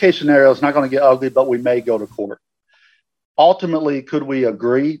worst case scenario is not going to get ugly, but we may go to court. Ultimately, could we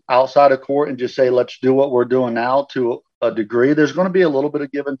agree outside of court and just say, let's do what we're doing now to a degree? There's going to be a little bit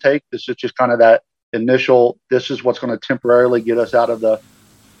of give and take. This is just kind of that initial, this is what's going to temporarily get us out of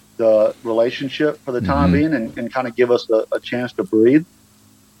the relationship for the time being and kind of give us a chance to breathe.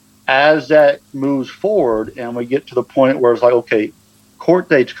 As that moves forward and we get to the point where it's like, okay, court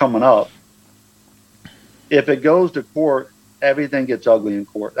date's coming up. If it goes to court, everything gets ugly in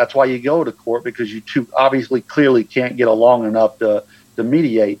court. That's why you go to court, because you two obviously clearly can't get along enough to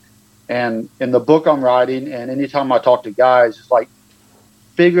mediate. And in the book I'm writing, and anytime I talk to guys, it's like,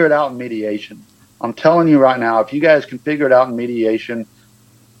 figure it out in mediation. I'm telling you right now, if you guys can figure it out in mediation,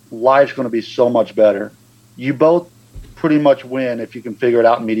 life's going to be so much better. You both pretty much win if you can figure it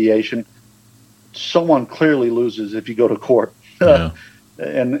out in mediation. Someone clearly loses if you go to court. Yeah.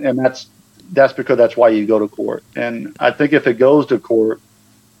 and that's because that's why you go to court. And I think if it goes to court,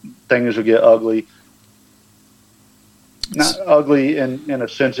 things will get ugly. Not ugly in a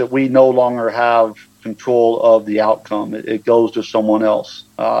sense that we no longer have control of the outcome. It goes to someone else.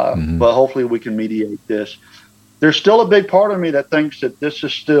 But hopefully we can mediate this. There's still a big part of me that thinks that this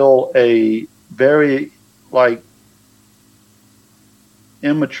is still a very, like,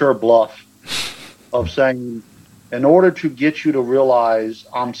 immature bluff of saying, in order to get you to realize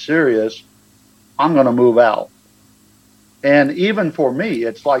I'm serious, I'm going to move out. And even for me,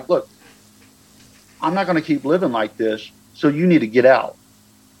 it's like, look, I'm not going to keep living like this, so you need to get out.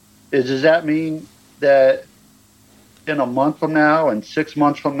 Does that mean that in a month from now and 6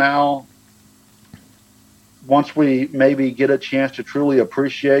 months from now, once we maybe get a chance to truly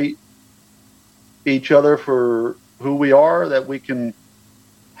appreciate each other for who we are, that we can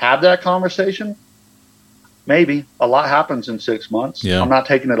have that conversation? Maybe. A lot happens in 6 months. Yeah. I'm not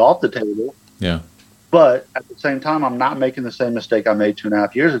taking it off the table. Yeah. But at the same time, I'm not making the same mistake I made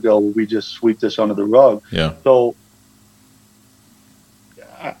 2.5 years ago where we just sweep this under the rug. Yeah. So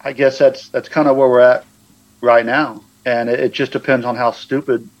I guess that's kind of where we're at right now. And it just depends on how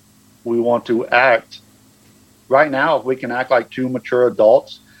stupid we want to act. Right now, if we can act like two mature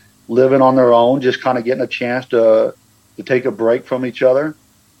adults living on their own, just kind of getting a chance to take a break from each other,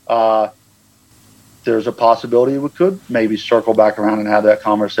 there's a possibility we could maybe circle back around and have that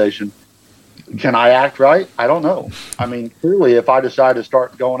conversation. Can I act right? I don't know. I mean, clearly, if I decide to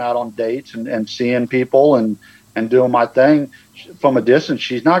start going out on dates and seeing people and doing my thing from a distance,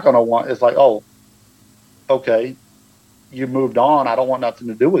 she's not going to want, it's like, oh, okay, you moved on. I don't want nothing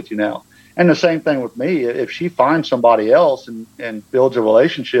to do with you now. And the same thing with me. If she finds somebody else and builds a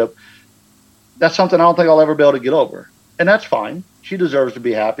relationship, that's something I don't think I'll ever be able to get over. And that's fine. She deserves to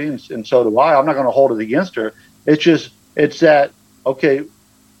be happy, and so do I. I'm not going to hold it against her. It's that, okay,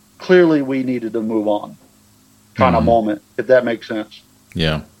 clearly we needed to move on kind of moment, if that makes sense.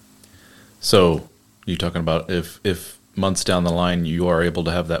 Yeah. So you're talking about if months down the line you are able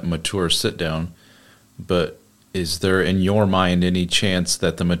to have that mature sit down, but is there in your mind any chance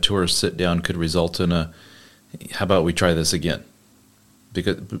that the mature sit down could result in how about we try this again?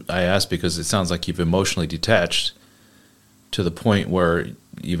 Because I ask because it sounds like you've emotionally detached to the point where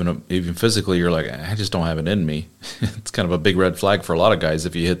even physically you're like, I just don't have it in me. It's kind of a big red flag for a lot of guys.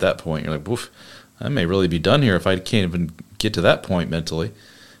 If you hit that point, you're like, woof, I may really be done here if I can't even get to that point mentally.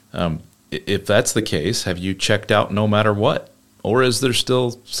 If that's the case, have you checked out no matter what? Or is there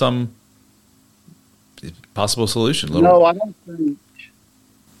still some possible solution? No, I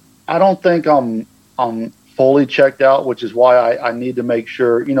don't think I'm fully checked out, which is why I need to make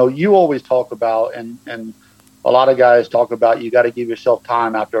sure, you always talk about, and a lot of guys talk about, you got to give yourself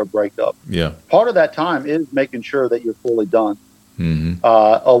time after a breakup. Yeah. Part of that time is making sure that you're fully done. Mm-hmm.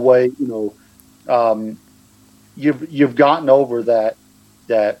 You've gotten over that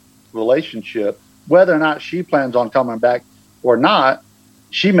relationship, whether or not she plans on coming back or not.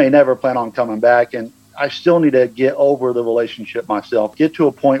 She may never plan on coming back, and I still need to get over the relationship myself, get to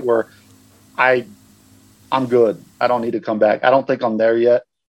a point where I'm good. I don't need to come back. I don't think I'm there yet.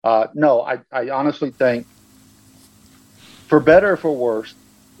 No, I honestly think, for better or for worse,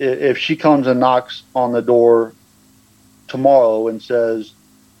 if she comes and knocks on the door tomorrow and says,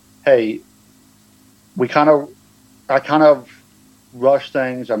 hey, I kind of rushed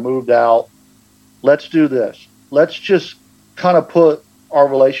things. I moved out. Let's do this. Let's just kind of put our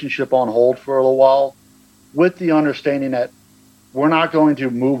relationship on hold for a little while, with the understanding that we're not going to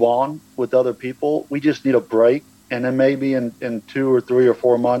move on with other people. We just need a break and then maybe in 2 or 3 or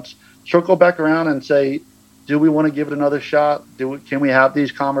 4 months, circle back around and say, do we want to give it another shot? Can we have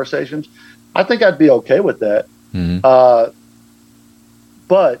these conversations? I think I'd be okay with that. Mm-hmm.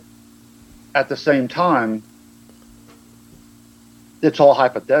 But at the same time, it's all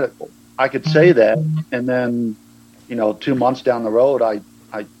hypothetical. I could say that, and then, 2 months down the road, I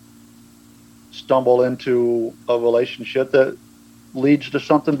stumble into a relationship that leads to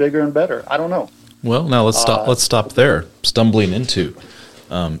something bigger and better. I don't know. Well, now let's stop there. Stumbling into.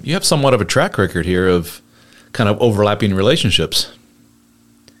 You have somewhat of a track record here of kind of overlapping relationships.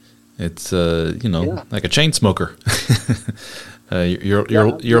 It's like a chain smoker.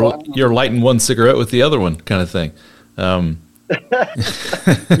 You're lighting one cigarette with the other one, kind of thing.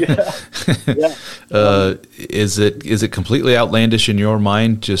 Is it completely outlandish in your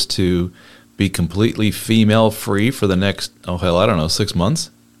mind just to be completely female free for the next 6 months?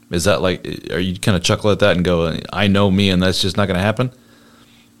 Is that like, are you kind of chuckle at that and go, I know me, and that's just not going to happen?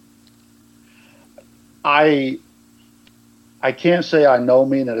 I can't say I know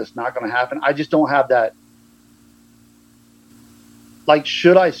me that it's not going to happen. I just don't have that. Like,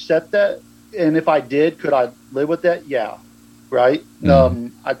 should I set that? And if I did, could I live with that? Yeah. Right.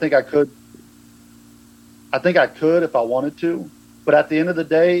 I think I could. I think I could if I wanted to. But at the end of the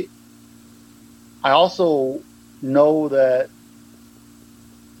day, I also know that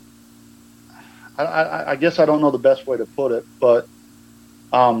I guess I don't know the best way to put it, but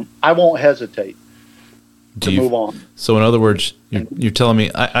I won't hesitate to move on. So in other words, you're telling me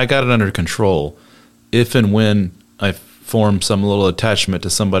I got it under control. If and when I form some little attachment to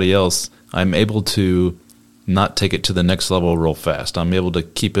somebody else, I'm able to not take it to the next level real fast. I'm able to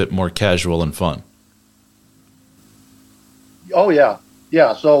keep it more casual and fun. Oh yeah.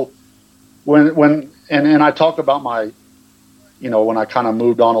 Yeah. So when I talk about my, when I kind of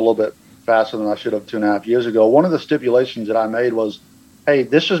moved on a little bit faster than I should have 2.5 years ago, one of the stipulations that I made was, hey,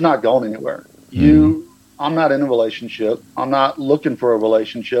 this is not going anywhere. I'm not in a relationship. I'm not looking for a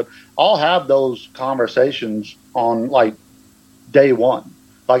relationship. I'll have those conversations on like day one.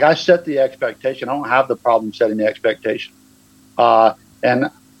 Like, I set the expectation. I don't have the problem setting the expectation.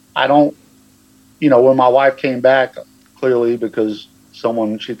 And I don't, when my wife came back, clearly because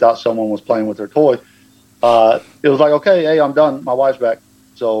she thought someone was playing with her toy, it was like, okay, hey, I'm done. My wife's back.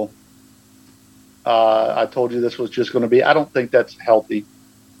 So I told you this was just going to be, I don't think that's healthy.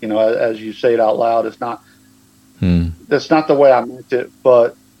 As you say it out loud, it's not, that's not the way I meant it.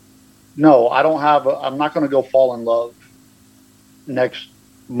 But no, I'm not going to go fall in love next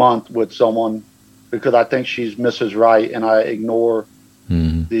month with someone because I think she's Mrs. Right and I ignore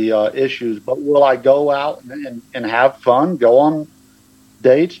the issues. But will I go out and have fun, go on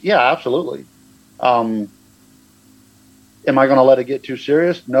dates? Yeah, absolutely. Am I going to let it get too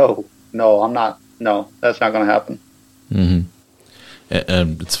serious? No, I'm not. No, that's not going to happen. Mm-hmm.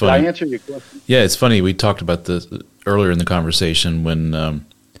 And it's funny. Did I answer your question? Yeah, it's funny. We talked about this earlier in the conversation when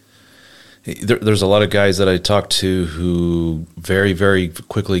there's a lot of guys that I talk to who very, very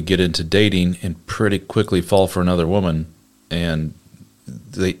quickly get into dating and pretty quickly fall for another woman. And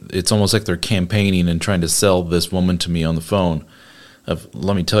it's almost like they're campaigning and trying to sell this woman to me on the phone.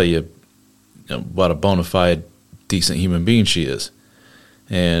 Let me tell you what a bona fide, decent human being she is.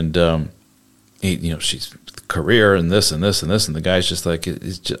 And, she's career and this and this and this. And the guy's just like,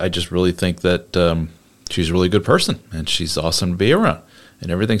 I just really think that she's a really good person and she's awesome to be around and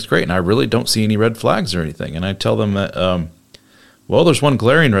everything's great. And I really don't see any red flags or anything. And I tell them that, there's one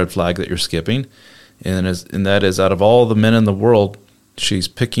glaring red flag that you're skipping. And that is, out of all the men in the world, she's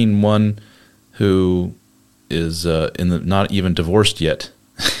picking one who is not even divorced yet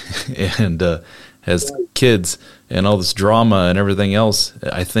and has kids and all this drama and everything else.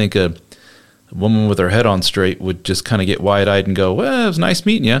 I think a woman with her head on straight would just kind of get wide-eyed and go, well, it was nice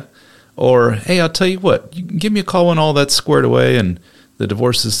meeting you. Or, hey, I'll tell you what, you can give me a call when all that's squared away and the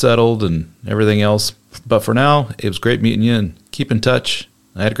divorce is settled and everything else. But for now, it was great meeting you and keep in touch.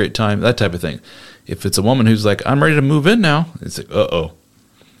 I had a great time, that type of thing. If it's a woman who's like, I'm ready to move in now, it's like, uh-oh.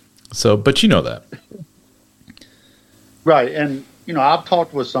 So, but you know that. Right. And, I've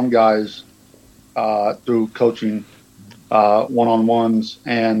talked with some guys through coaching one-on-ones,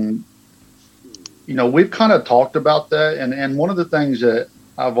 and, we've kind of talked about that. And one of the things that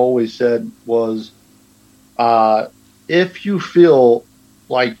I've always said was, if you feel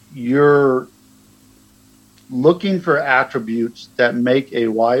like you're looking for attributes that make a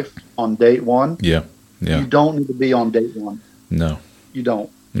wife on date one, yeah, you don't need to be on date one. No. You don't.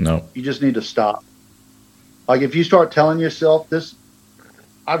 No. You just need to stop. Like, if you start telling yourself this,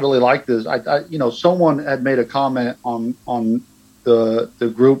 I really like this. I someone had made a comment on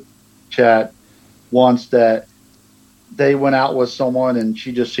the group chat once that they went out with someone and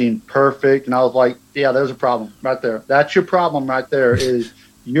she just seemed perfect. And I was like, yeah, there's a problem right there. That's your problem right there is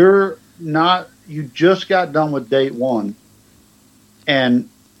you just got done with date one and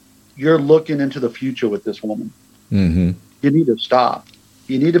you're looking into the future with this woman. Mm-hmm. You need to stop.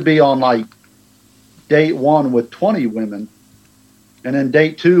 You need to be on like date one with 20 women and then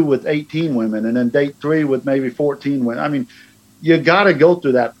date two with 18 women and then date three with maybe 14 women. I mean, you got to go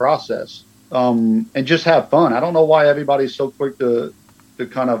through that process and just have fun. I don't know why everybody's so quick to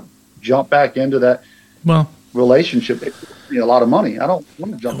kind of jump back into that relationship. It's a lot of money. I don't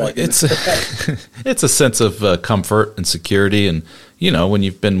want to jump back into that. It's a sense of comfort and security. And, when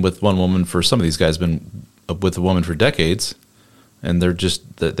you've been with one woman for some of these guys been with a woman for decades and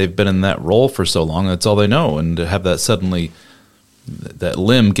they've been in that role for so long, that's all they know. And to have that suddenly, that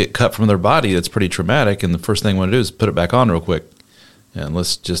limb get cut from their body, that's pretty traumatic. And the first thing I want to do is put it back on real quick. And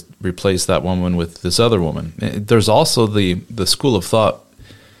let's just replace that woman with this other woman. There's also the school of thought,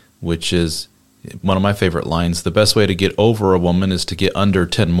 which is one of my favorite lines. The best way to get over a woman is to get under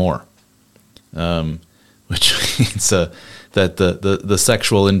 10 more, which means that the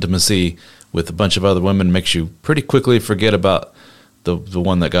sexual intimacy with a bunch of other women makes you pretty quickly forget about the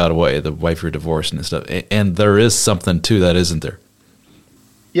one that got away, the wife you're divorcing and stuff. And there is something to that, isn't there?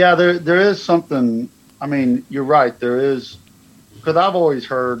 Yeah, there is something. I mean, you're right. There is. Because I've always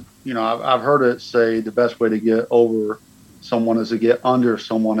heard, I've heard it say the best way to get over someone is to get under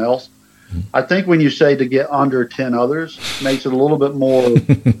someone else. Mm-hmm. I think when you say to get under 10 others, makes it a little bit more.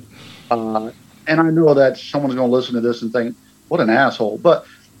 And I know that someone's going to listen to this and think, what an asshole. But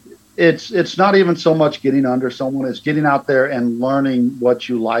it's not even so much getting under someone. It's getting out there and learning what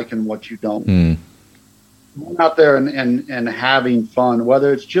you like and what you don't. Mm. Going out there and having fun,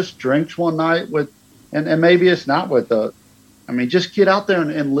 whether it's just drinks one night and maybe it's not with just get out there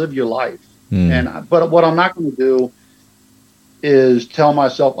and live your life. But what I'm not going to do is tell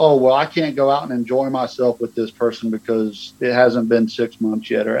myself, oh, well, I can't go out and enjoy myself with this person because it hasn't been 6 months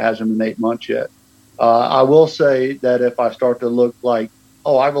yet or it hasn't been 8 months yet. I will say that if I start to look like,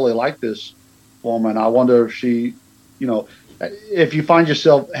 oh, I really like this woman, I wonder if she, if you find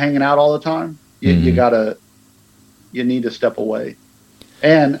yourself hanging out all the time, you need to step away.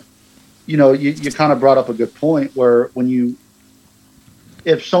 And, you kind of brought up a good point where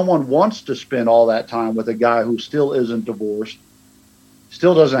if someone wants to spend all that time with a guy who still isn't divorced,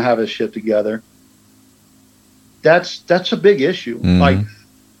 still doesn't have his shit together, that's a big issue. Mm-hmm. Like,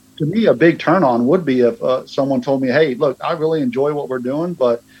 to me, a big turn on would be if someone told me, hey, look, I really enjoy what we're doing,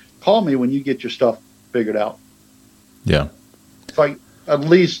 but call me when you get your stuff figured out. Yeah. It's like, at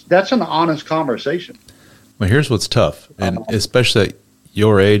least that's an honest conversation. Well, here's what's tough, and especially at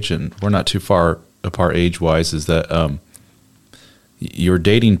your age, and we're not too far apart age-wise, is that your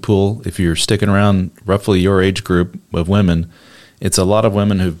dating pool, if you're sticking around roughly your age group of women, it's a lot of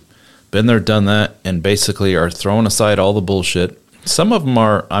women who've been there, done that, and basically are throwing aside all the bullshit. Some of them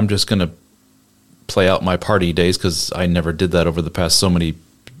are, I'm just going to play out my party days because I never did that over the past so many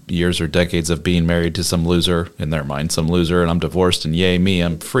years or decades of being married to some loser, in their mind, some loser, and I'm divorced, and yay me,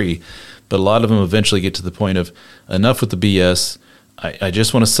 I'm free. But a lot of them eventually get to the point of enough with the BS. I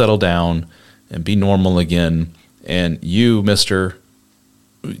just want to settle down and be normal again. And you, mister,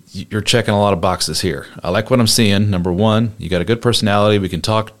 you're checking a lot of boxes here. I like what I'm seeing. Number one, you got a good personality. We can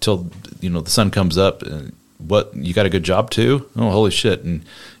talk till the sun comes up. What, you got a good job too? Oh, holy shit! And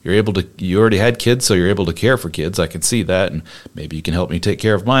you already had kids, so you're able to care for kids. I can see that, and maybe you can help me take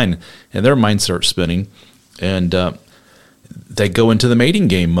care of mine. And their mind starts spinning, and they go into the mating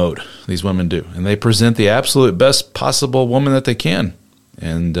game mode. These women do, and they present the absolute best possible woman that they can,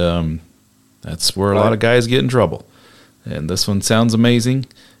 and that's where a lot of guys get in trouble. And this one sounds amazing,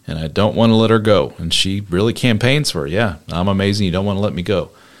 and I don't want to let her go. And she really campaigns for, yeah, I'm amazing, you don't want to let me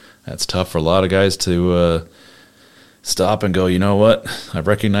go. That's tough for a lot of guys to stop and go, you know what, I've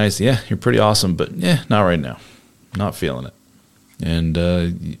recognized, yeah, you're pretty awesome, but yeah, not right now. Not feeling it.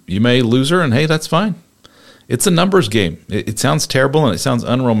 And you may lose her, and hey, that's fine. It's a numbers game. It sounds terrible, and it sounds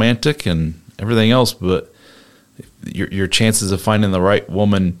unromantic and everything else, but your chances of finding the right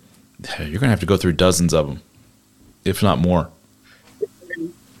woman, you're going to have to go through dozens of them, if not more.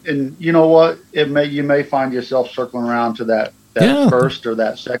 And you know what? You may find yourself circling around to that first or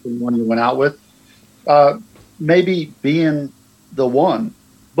that second one you went out with, maybe being the one.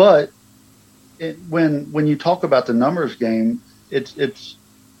 But when you talk about the numbers game, it's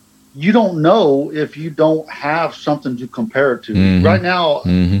you don't know if you don't have something to compare it to. Mm-hmm. Right now,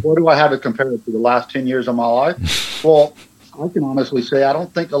 what do I have to compare it to? The last 10 years of my life? Well, I can honestly say I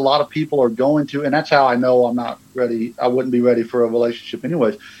don't think a lot of people are going to, and that's how I know I'm not ready. I wouldn't be ready for a relationship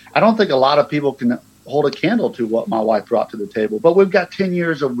anyways. I don't think a lot of people hold a candle to what my wife brought to the table. But we've got 10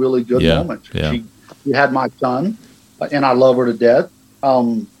 years of really good moments. Yeah. She had my son, and I love her to death.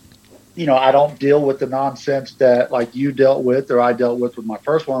 I don't deal with the nonsense that like you dealt with or I dealt with my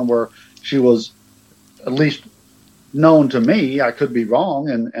first one, where she was at least known to me. I could be wrong.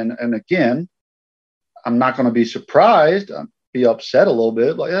 And again, I'm not going to be surprised. I'd be upset a little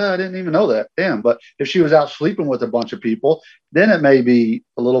bit. Like, I didn't even know that. Damn. But if she was out sleeping with a bunch of people, then it may be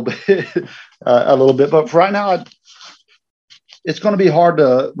a little bit, But for right now, it's going to be hard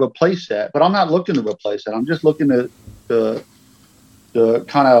to replace that. But I'm not looking to replace that. I'm just looking to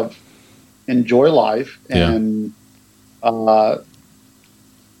kind of enjoy life and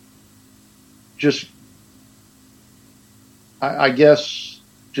just, I guess,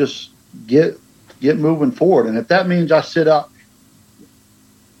 just get moving forward. And if that means I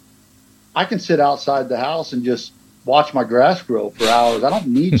can sit outside the house and just watch my grass grow for hours. I don't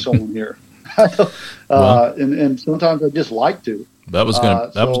need someone here. And sometimes I just like to. That was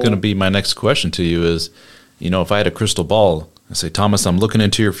going to be my next question to you is, if I had a crystal ball, I say, Thomas, I'm looking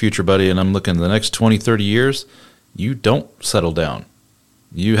into your future, buddy, and I'm looking the next 20, 30 years, you don't settle down.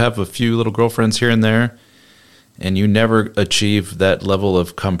 You have a few little girlfriends here and there, and you never achieve that level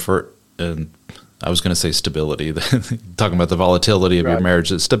of comfort. And I was going to say stability, talking about the volatility of your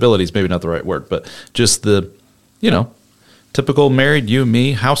marriage. Stability is maybe not the right word, but just the, typical married, you and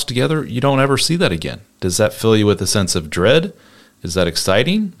me, house together, you don't ever see that again. Does that fill you with a sense of dread? Is that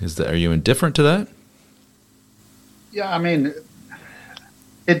exciting? Are you indifferent to that? Yeah, I mean,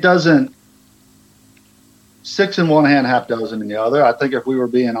 it doesn't. 6 in one hand, half dozen in the other. I think if we were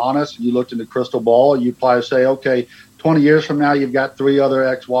being honest, you looked in the crystal ball, you'd probably say, okay, 20 years from now, you've got 3 other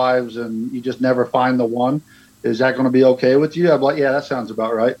ex-wives and you just never find the one. Is that going to be okay with you? I'm like, yeah, that sounds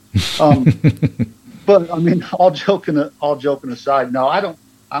about right. But I mean, all joking aside, no,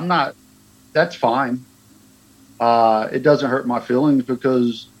 I'm not, that's fine. It doesn't hurt my feelings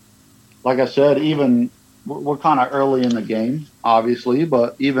because, like I said, even we're kind of early in the game, obviously,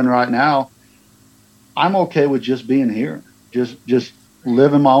 but even right now, I'm okay with just being here, just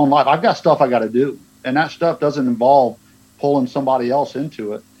living my own life. I've got stuff I got to do, and that stuff doesn't involve pulling somebody else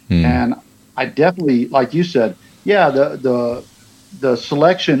into it. And I definitely, like you said, yeah, the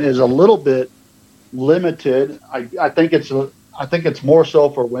selection is a little bit limited. I think it's more so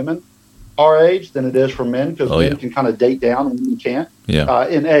for women our age than it is for men, because men can kind of date down and women can't. Yeah.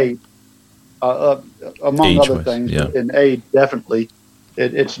 In age, among age other wise, things, yeah. In age, definitely,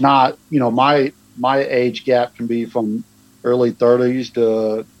 it's not. My age gap can be from early 30s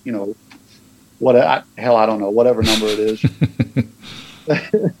to I don't know, whatever number it is.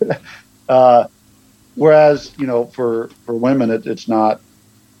 Whereas for women, it's not.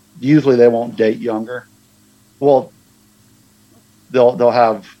 Usually they won't date younger. Well, they'll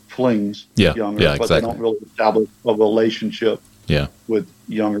have flings younger, but exactly. they don't really establish a relationship with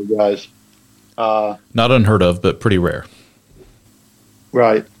younger guys. Not unheard of, but pretty rare.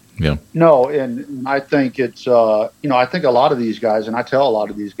 Right. Yeah. No, and I think it's I think a lot of these guys, and I tell a lot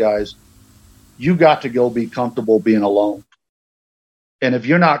of these guys, you got to go be comfortable being alone. And if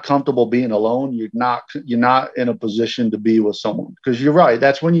you're not comfortable being alone, you're not in a position to be with someone. Because you're right.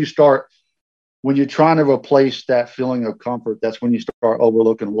 That's when you're trying to replace that feeling of comfort, that's when you start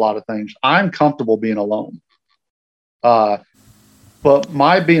overlooking a lot of things. I'm comfortable being alone. But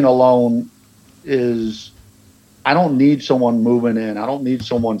my being alone is, I don't need someone moving in. I don't need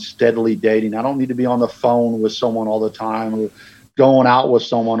someone steadily dating. I don't need to be on the phone with someone all the time or going out with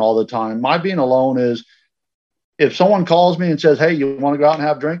someone all the time. My being alone is, if someone calls me and says, hey, you want to go out and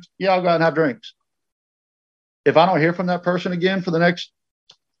have drinks? Yeah, I'll go out and have drinks. If I don't hear from that person again for the next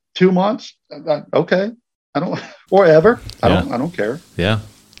 2 months, okay. I don't, or ever. I don't care. Yeah.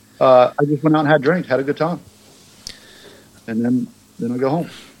 I just went out and had drinks, had a good time. And then I go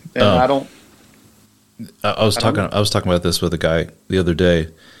home. And I don't. I was talking about this with a guy the other day,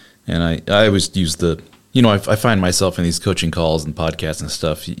 and I always use I find myself in these coaching calls and podcasts and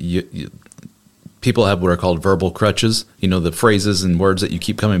stuff. People have what are called verbal crutches, the phrases and words that you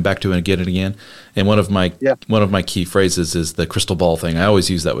keep coming back to and again. And one of my key phrases is the crystal ball thing. I always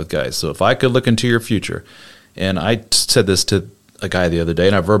use that with guys. So if I could look into your future, and I said this to a guy the other day,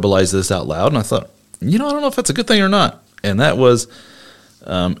 and I verbalized this out loud, and I thought, I don't know if that's a good thing or not. And that was,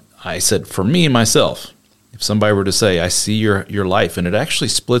 I said, for me, myself, if somebody were to say, I see your life, and it actually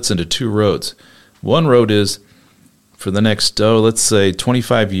splits into 2 roads. One road is for the next, let's say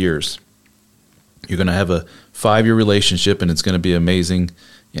 25 years, you're going to have a 5-year relationship, and it's going to be amazing,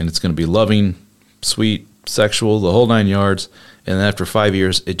 and it's going to be loving, sweet, sexual, the whole 9 yards. And then after 5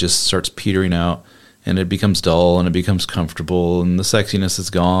 years, it just starts petering out, and it becomes dull and it becomes comfortable and the sexiness is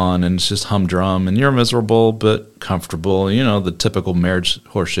gone and it's just humdrum and you're miserable but comfortable, the typical marriage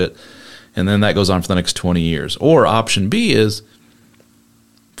horseshit. And then that goes on for the next 20 years. Or option B is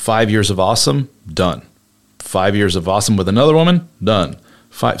 5 years of awesome, done. 5 years of awesome with another woman, done.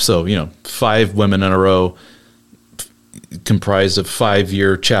 5 women in a row comprised of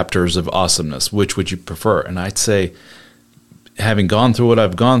 5-year chapters of awesomeness. Which would you prefer? And I'd say, having gone through what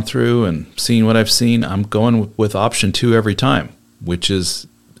I've gone through and seen what I've seen, I'm going with option 2 every time, which is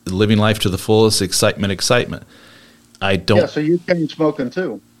living life to the fullest, excitement. I don't. Yeah, so you came smoking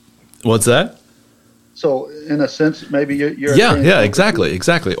too. What's that? So in a sense, maybe you're. Yeah,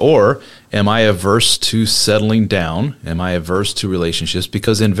 exactly. Or am I averse to settling down? Am I averse to relationships?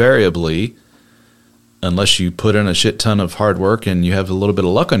 Because invariably, unless you put in a shit ton of hard work and you have a little bit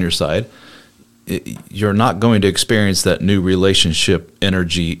of luck on your side, you're not going to experience that new relationship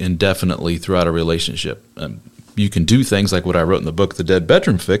energy indefinitely throughout a relationship. You can do things like what I wrote in the book, The Dead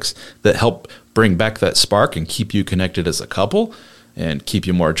Bedroom Fix, that help bring back that spark and keep you connected as a couple and keep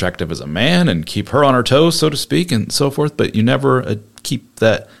you more attractive as a man and keep her on her toes, so to speak, and so forth. But you never keep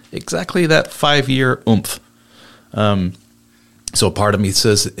that 5-year oomph. So part of me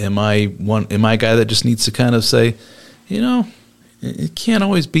says, am I a guy that just needs to kind of say, it can't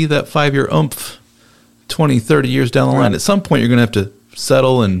always be that 5-year oomph 20, 30 years down the line. At some point, you're going to have to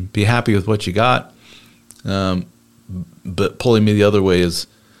settle and be happy with what you got. But pulling me the other way is,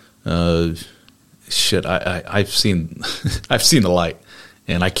 I've seen the light,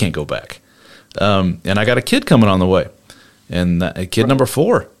 and I can't go back. And I got a kid coming on the way, and kid number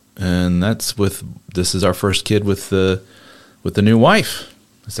 4, and this is our first kid with the new wife.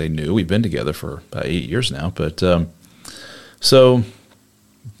 I say new, we've been together for about 8 years now, but so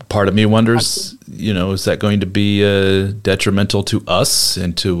part of me wonders, is that going to be detrimental to us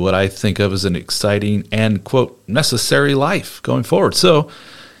and to what I think of as an exciting and, quote, necessary life going forward? So,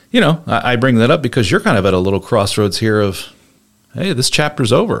 I bring that up because you're kind of at a little crossroads here of, hey, this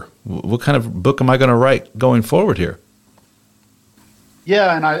chapter's over. What kind of book am I going to write going forward here?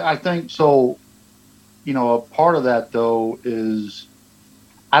 Yeah, and I think so. A part of that though is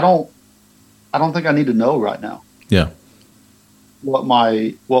I don't think I need to know right now. Yeah. What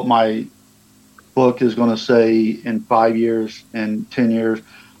my book is going to say in 5 years and 10 years.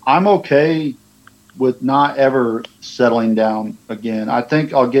 I'm okay with not ever settling down again. I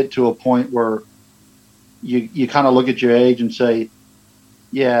think I'll get to a point where you kind of look at your age and say,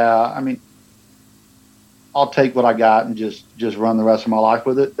 yeah, I'll take what I got and just run the rest of my life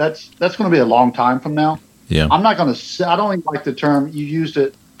with it. That's going to be a long time from now. Yeah. I'm not going to, I don't even like the term, you used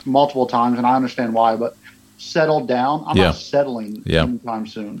it multiple times and I understand why, but settle down. I'm not settling anytime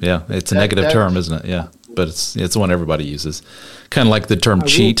soon. Yeah. It's a negative term, isn't it? Yeah. But it's one everybody uses. Kind of like the term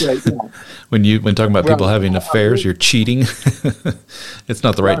cheat. when talking about people having affairs, you're cheating. It's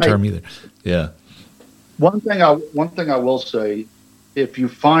not the right term either. Yeah. One thing I will say, if you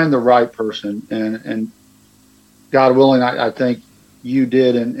find the right person and God willing, I think you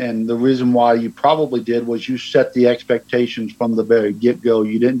did. And the reason why you probably did was you set the expectations from the very get-go.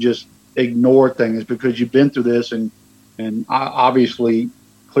 You didn't just ignore things because you've been through this and obviously,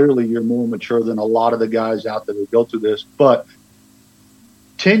 clearly you're more mature than a lot of the guys out there who go through this. But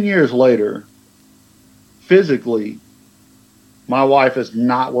 10 years later, physically, my wife is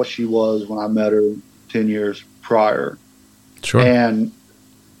not what she was when I met her 10 years prior. Sure. And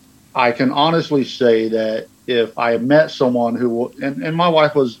I can honestly say that if I had met someone who, and my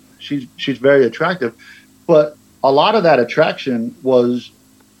wife she's very attractive, but a lot of that attraction was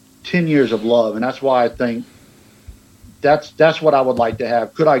 10 years of love. And that's why I think that's what I would like to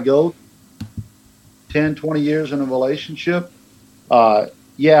have. Could I go 10, 20 years in a relationship?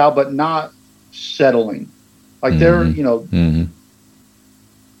 Yeah, but not settling. Like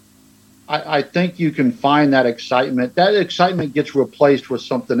I think you can find that excitement. That excitement gets replaced with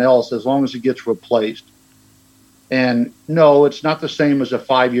something else as long as it gets replaced. And no, it's not the same as a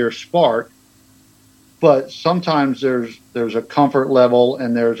 5-year spark, but sometimes there's a comfort level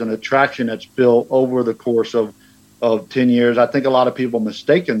and there's an attraction that's built over the course of 10 years. I think a lot of people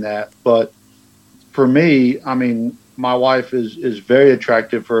mistaken that. But for me, my wife is very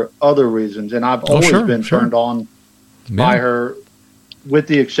attractive for other reasons. And I've always been turned on by her, with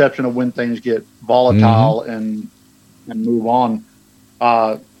the exception of when things get volatile and move on.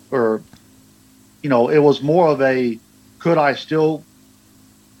 It was more of a, could I still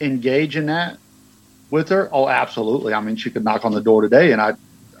engage in that with her? Oh, absolutely. She could knock on the door today and I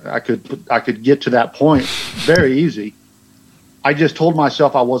could get to that point very easy. I just told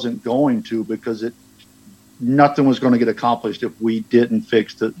myself I wasn't going to because nothing was going to get accomplished if we didn't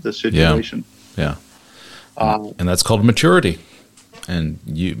fix the situation. Yeah. And that's called maturity. And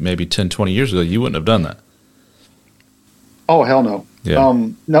you maybe 10, 20 years ago, you wouldn't have done that. Oh, hell no. Yeah.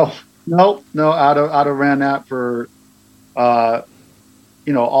 No. I'd have ran that for, 10,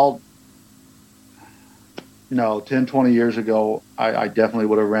 20 years ago, I definitely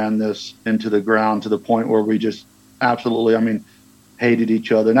would have ran this into the ground to the point where we just absolutely, hated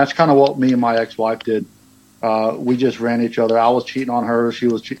each other. And that's kind of what me and my ex-wife did. We just ran each other. I was cheating on her. She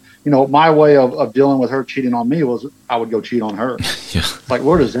was cheating. My way of dealing with her cheating on me was I would go cheat on her. Yeah. Like,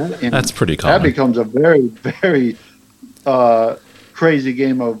 where does that end? That's pretty common. That becomes a very, very crazy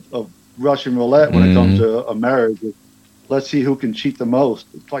game of Russian roulette when it comes to a marriage. Let's see who can cheat the most.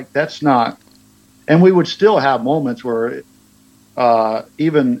 It's like, that's not. And we would still have moments where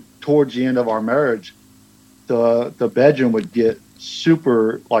even towards the end of our marriage, the bedroom would get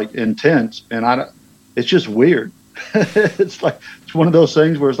super intense, and it's just weird. It's one of those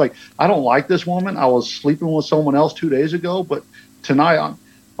things where it's like, I don't like this woman. I was sleeping with someone else 2 days ago, but tonight,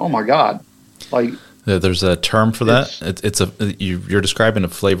 oh my God. There's a term for that. You're describing a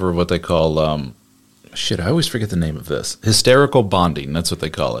flavor of what they call, I always forget the name of this. Hysterical bonding. That's what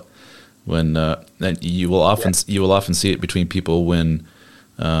they call it. When you will often see it between people when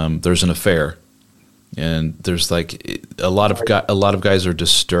there's an affair. And there's a lot of guys are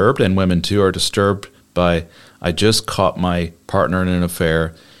disturbed, and women too are disturbed by, I just caught my partner in an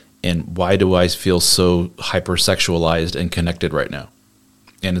affair, and why do I feel so hypersexualized and connected right now?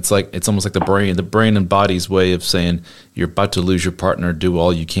 And it's almost like the brain and body's way of saying, you're about to lose your partner, do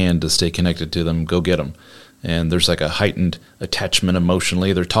all you can to stay connected to them, go get them. And there's a heightened attachment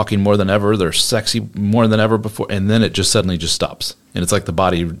emotionally. They're talking more than ever. They're sexy more than ever before, and then it just suddenly just stops. And it's like the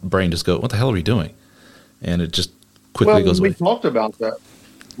brain just goes, what the hell are we doing? And it just quickly goes away. We talked about that,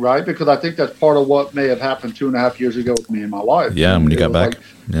 right? Because I think that's part of what may have happened 2.5 years ago with me and my wife. Yeah, when you got back.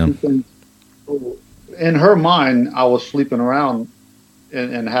 In her mind, I was sleeping around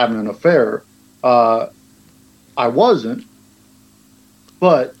and having an affair. I wasn't.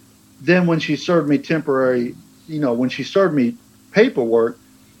 But then when she served me when she served me paperwork,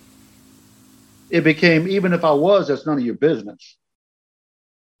 it became, even if I was, that's none of your business.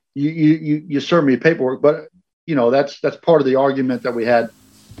 You serve me paperwork, but that's part of the argument that we had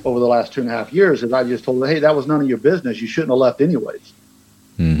over the last 2.5 years. Is I just told her, hey, that was none of your business. You shouldn't have left anyways.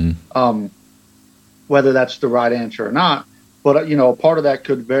 Mm-hmm. Whether that's the right answer or not, but part of that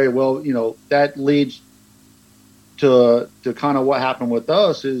could very well, that leads to kind of what happened with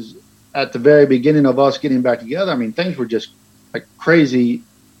us is at the very beginning of us getting back together. Things were just crazy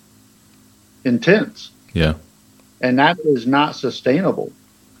intense. Yeah, and that is not sustainable.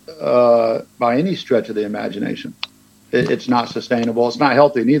 By any stretch of the imagination. It's not sustainable. It's not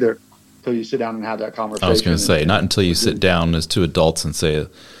healthy neither until you sit down and have that conversation. I was going to say, not until you sit down as two adults and say, all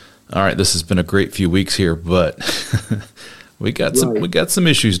right, this has been a great few weeks here, but we got some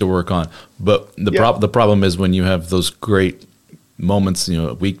issues to work on. But the problem is when you have those great moments,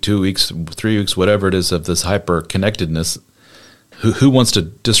 a week, 2 weeks, 3 weeks, whatever it is, of this hyper connectedness, who wants to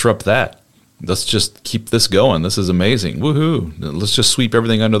disrupt that? Let's just keep this going. This is amazing. Woohoo. Let's just sweep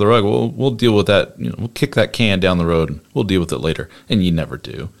everything under the rug. We'll deal with that. We'll kick that can down the road and we'll deal with it later. And you never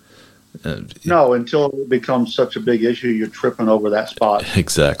do. No, until it becomes such a big issue, you're tripping over that spot.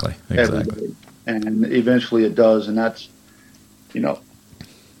 Exactly. And eventually it does. And that's,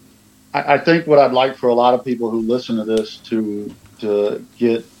 I think what I'd like for a lot of people who listen to this to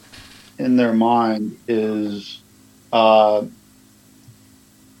get in their mind is,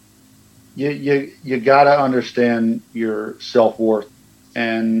 You got to understand your self-worth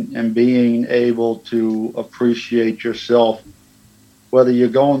and being able to appreciate yourself, whether you're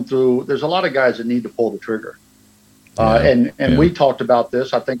going through. There's a lot of guys that need to pull the trigger. We talked about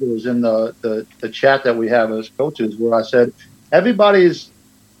this. I think it was in the chat that we have as coaches where I said, everybody's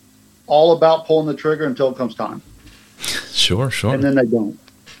all about pulling the trigger until it comes time. Sure. And then they don't.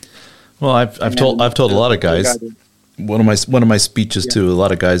 Well, I've told a lot of guys. One of my speeches to a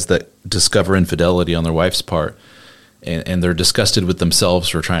lot of guys that discover infidelity on their wife's part, and they're disgusted with themselves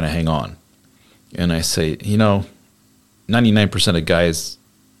for trying to hang on. And I say, 99% of guys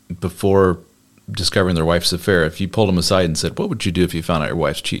before discovering their wife's affair, if you pulled them aside and said, what would you do if you found out your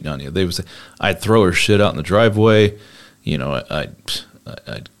wife's cheating on you? They would say, I'd throw her shit out in the driveway.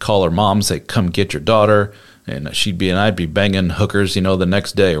 I'd call her mom, say, come get your daughter. And I'd be banging hookers, the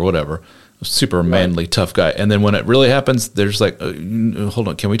next day or whatever. Super manly, tough guy. And then when it really happens, there's hold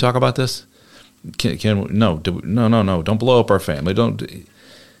on, can we talk about this? No, don't blow up our family. Don't.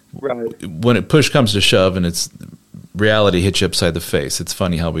 Right. When push comes to shove and it's reality hits you upside the face, it's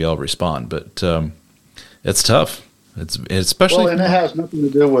funny how we all respond, but it's tough. It's especially. Well, and it has nothing to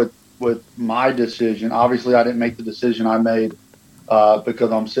do with my decision. Obviously, I didn't make the decision I made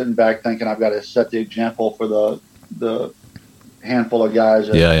because I'm sitting back thinking I've got to set the example for the handful of guys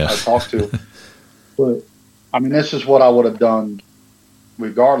that I talk to. But I mean, this is what I would have done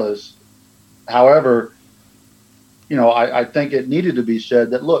regardless. However, I think it needed to be said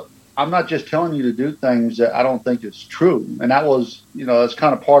that, look, I'm not just telling you to do things that I don't think is true. And that was, that's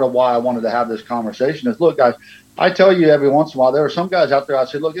kind of part of why I wanted to have this conversation is, look, guys, I tell you every once in a while, there are some guys out there, I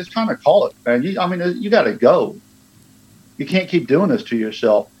said, look, it's time to call it, man. You got to go. You can't keep doing this to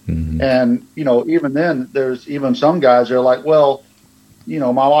yourself. Mm-hmm. And, even then, there's even some guys that are like, well,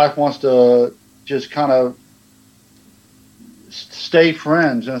 my wife wants to just kind of stay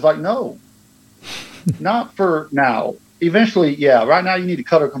friends. And it's like, no, not for now. Eventually, yeah, right now you need to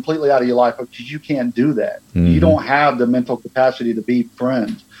cut her completely out of your life because you can't do that. Mm-hmm. You don't have the mental capacity to be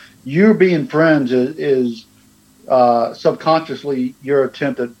friends. You being friends is subconsciously your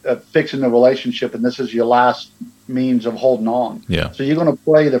attempt at fixing the relationship, and this is your last means of holding on. Yeah. So you're going to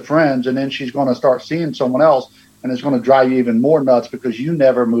play the friends, and then she's going to start seeing someone else, and it's going to drive you even more nuts because you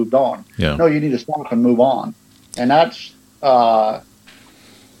never moved on. Yeah. No, you need to stop and move on. And that's, that's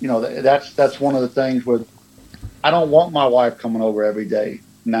one of the things where I don't want my wife coming over every day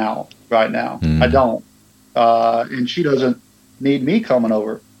right now. Mm. I don't. And she doesn't need me coming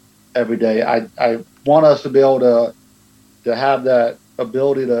over every day. I want us to be able to have that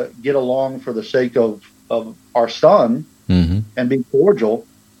ability to get along for the sake of our son mm-hmm. and be cordial.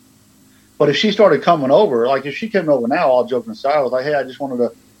 But if she started coming over, like if she came over now, all joking aside, I was like, hey, I just wanted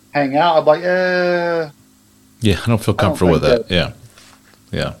to hang out. I'm like, yeah, I don't feel comfortable with that. Yeah.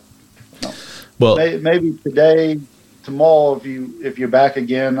 Yeah. No. Well, maybe today, tomorrow, if you're back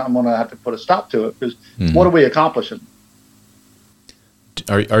again, I'm going to have to put a stop to it because mm-hmm. what are we accomplishing?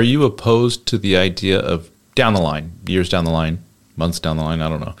 Are you opposed to the idea of down the line, years down the line, months down the line? I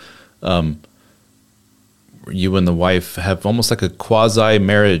don't know. You and the wife have almost like a quasi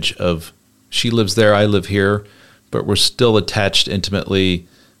marriage of she lives there, I live here, but we're still attached intimately.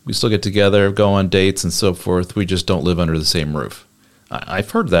 We still get together, go on dates and so forth. We just don't live under the same roof.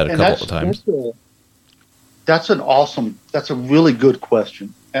 I've heard that a couple of times. That's a really good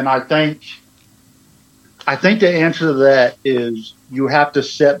question. And I think the answer to that is you have to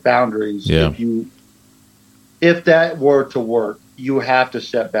set boundaries. Yeah. If that were to work, you have to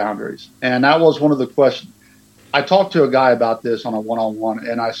set boundaries. And that was one of the questions. I talked to a guy about this on a one-on-one,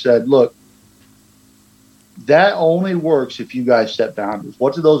 and I said, look, that only works if you guys set boundaries.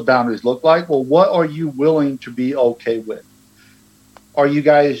 What do those boundaries look like? Well, what are you willing to be okay with? Are you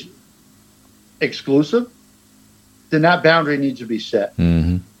guys exclusive? Then that boundary needs to be set.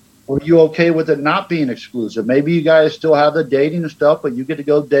 Mm-hmm. Are you okay with it not being exclusive? Maybe you guys still have the dating and stuff, but you get to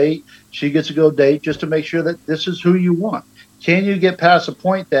go date. She gets to go date just to make sure that this is who you want. Can you get past the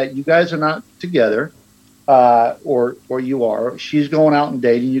point that you guys are not together, or you are? She's going out and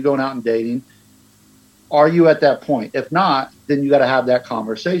dating. You're going out and dating. Are you at that point? If not, then you got to have that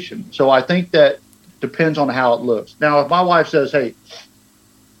conversation. So I think that depends on how it looks. Now, if my wife says, "Hey,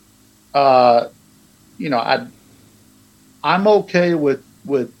 I'm okay with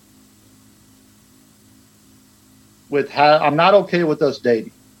how I'm not okay with us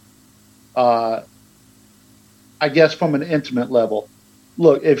dating." I guess from an intimate level.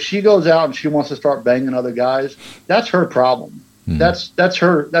 Look, if she goes out and she wants to start banging other guys, that's her problem. Mm-hmm. That's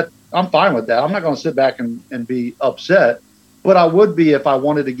her. I'm fine with that. I'm not going to sit back and be upset, but I would be if I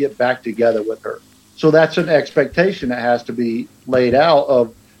wanted to get back together with her. So that's an expectation that has to be laid out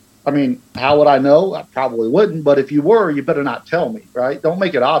of, how would I know? I probably wouldn't, but if you were, you better not tell me, right? Don't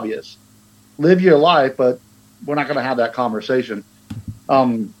make it obvious. Live your life, but we're not going to have that conversation.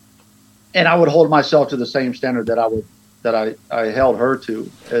 And I would hold myself to the same standard that I held her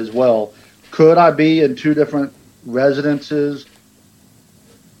to as well. Could I be in two different residences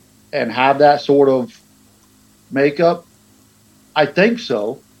and have that sort of makeup? I think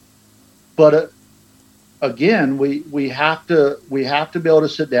so. But again, we have to be able to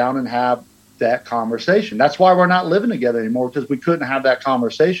sit down and have that conversation. That's why we're not living together anymore, because we couldn't have that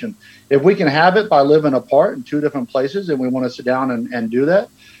conversation. If we can have it by living apart in two different places and we want to sit down and do that,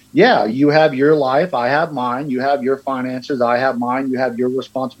 yeah, you have your life, I have mine, you have your finances, I have mine, you have your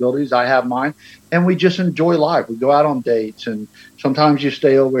responsibilities, I have mine, and we just enjoy life. We go out on dates, and sometimes you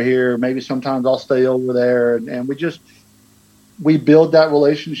stay over here, maybe sometimes I'll stay over there, and we build that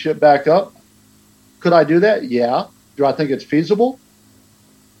relationship back up. Could I do that? Yeah. Do I think it's feasible?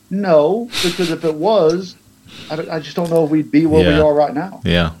 No, because if it was, I just don't know if we'd be where we are right now.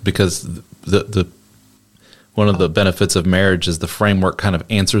 Yeah, because the one of the benefits of marriage is the framework kind of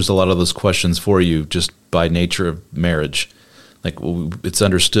answers a lot of those questions for you just by nature of marriage. Like, it's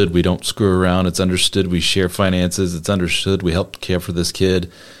understood we don't screw around. It's understood we share finances. It's understood we help care for this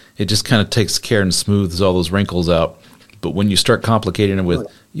kid. It just kind of takes care and smooths all those wrinkles out. But when you start complicating it with,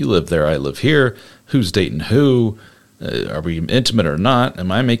 you live there, I live here, who's dating who, are we intimate or not,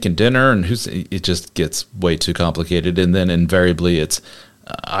 am I making dinner, and it just gets way too complicated. And then invariably it's,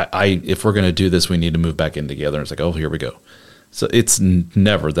 if we're going to do this, we need to move back in together. And it's like, oh, here we go. So it's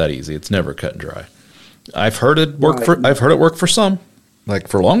never that easy. It's never cut and dry. I've heard it work for some, like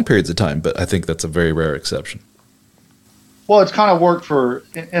for long periods of time, but I think that's a very rare exception. Well, it's kind of worked for,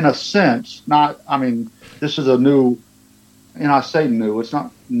 in a sense, this is a new, and I say new, it's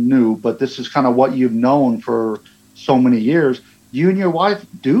not new, but this is kind of what you've known for so many years. You and your wife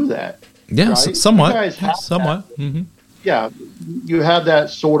do that. Yeah, right? Somewhat. You guys have somewhat. That. Mm-hmm. Yeah, you have that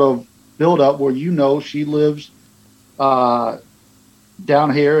sort of build up where she lives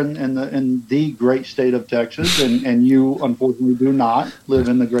down here in the great state of Texas, and you unfortunately do not live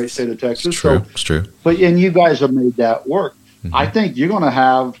in the great state of Texas. It's true. But you guys have made that work. Mm-hmm. I think you're going to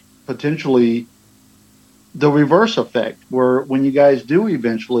have potentially the reverse effect, where when you guys do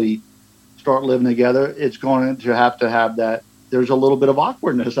eventually start living together, it's going to have that. There's a little bit of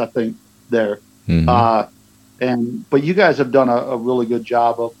awkwardness, I think, there. Mm-hmm. But you guys have done a really good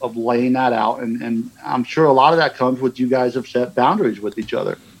job of laying that out, and I'm sure a lot of that comes with you guys have set boundaries with each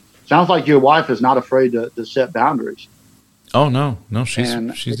other. Sounds like your wife is not afraid to set boundaries. Oh no,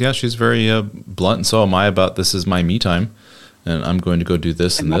 she's very blunt, and so am I about this is my me time, and I'm going to go do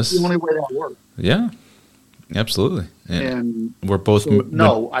this and that's this. The only way that works. Yeah, absolutely. And we're both I think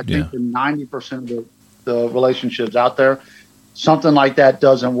the 90% of the relationships out there, something like that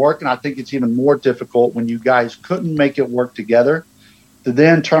doesn't work. And I think it's even more difficult when you guys couldn't make it work together to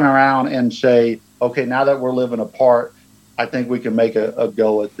then turn around and say, okay, now that we're living apart, I think we can make a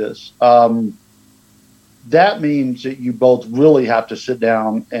go at this. That means that you both really have to sit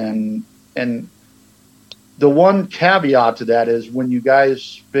down and the one caveat to that is when you guys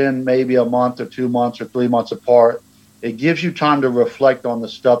spend maybe a month or 2 months or 3 months apart, it gives you time to reflect on the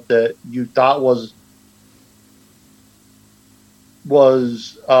stuff that you thought was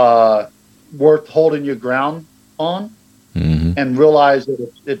worth holding your ground on, mm-hmm. and realize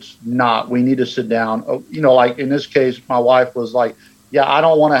that it's not. We need to sit down. Like in this case, my wife was like, yeah, I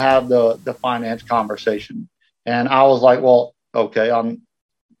don't want to have the finance conversation. And I was like, well, okay,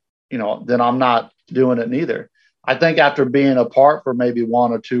 then I'm not doing it neither. I think after being apart for maybe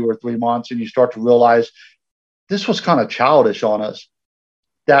 1 or 2 or 3 months, and you start to realize this was kind of childish on us.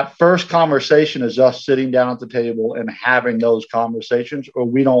 That first conversation is us sitting down at the table and having those conversations, or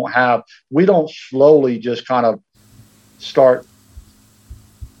we don't slowly just kind of start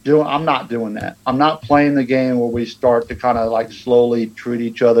doing. I'm not doing that. I'm not playing the game where we start to kind of like slowly treat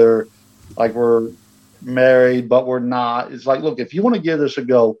each other like we're married, but we're not. It's like, look, if you want to give this a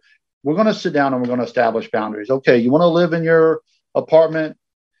go, we're going to sit down and we're going to establish boundaries. Okay, you want to live in your apartment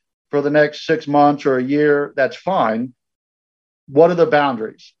for the next 6 months or a year, that's fine. What are the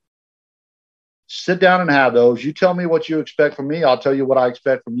boundaries? Sit down and have those. You tell me what you expect from me. I'll tell you what I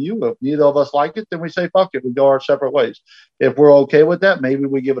expect from you. If neither of us like it, then we say, fuck it. We go our separate ways. If we're okay with that, maybe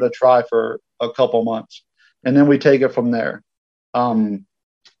we give it a try for a couple months and then we take it from there. But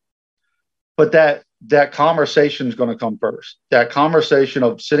that conversation is going to come first. That conversation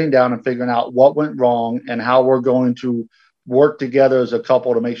of sitting down and figuring out what went wrong and how we're going to work together as a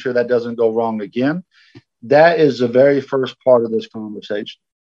couple to make sure that doesn't go wrong again. That is the very first part of this conversation.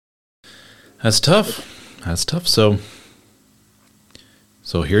 That's tough. So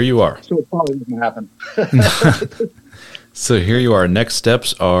here you are. So it probably doesn't happen. So here you are. Next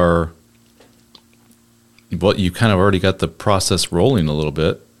steps are, well, you kind of already got the process rolling a little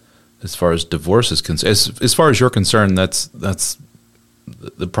bit as far as divorce is concerned. As far as you're concerned, that's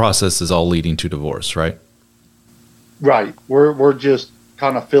the process is all leading to divorce, right? Right. We're just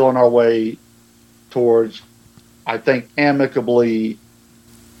kind of feeling our way towards, I think, amicably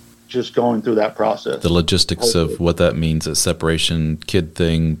just going through that process. The logistics of what that means, a separation, kid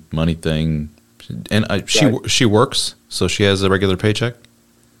thing, money thing. And she works, so she has a regular paycheck?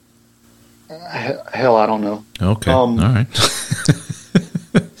 Hell, I don't know. Okay, all right.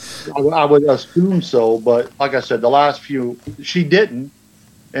 I would assume so, but like I said, the last few, she didn't.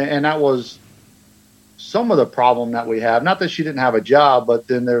 And that was some of the problem that we have. Not that she didn't have a job, but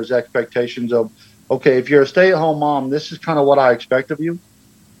then there's expectations of, okay, if you're a stay-at-home mom, this is kind of what I expect of you.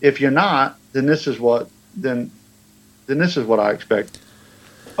 If you're not, then this is what I expect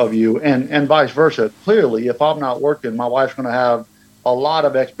of you, and vice versa. Clearly, if I'm not working, my wife's going to have a lot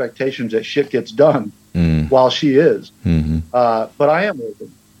of expectations that shit gets done while she is. Mm-hmm. But I am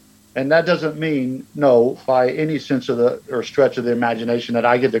working, And that doesn't mean, no, by any sense of the or stretch of the imagination, that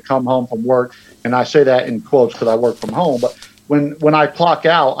I get to come home from work, and I say that in quotes because I work from home. But when I clock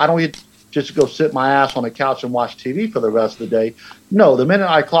out, I don't get just go sit my ass on the couch and watch TV for the rest of the day. No, the minute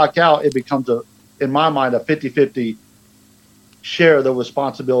I clock out, it becomes, in my mind, a 50-50 share of the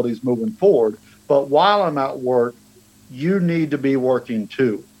responsibilities moving forward. But while I'm at work, you need to be working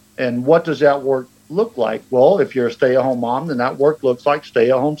too. And what does that work look like? Well, if you're a stay-at-home mom, then that work looks like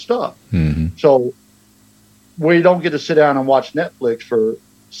stay-at-home stuff. Mm-hmm. So we don't get to sit down and watch Netflix for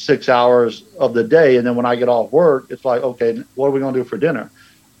 6 hours of the day, and then when I get off work, it's like, okay, what are we going to do for dinner?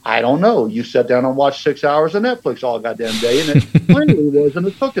 I don't know. You sat down and watched 6 hours of Netflix all goddamn day, and it finally wasn't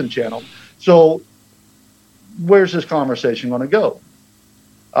a cooking channel. So where's this conversation going to go?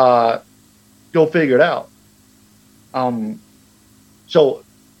 Go figure it out. So,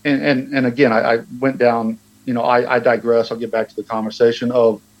 and again, I went down, I digress. I'll get back to the conversation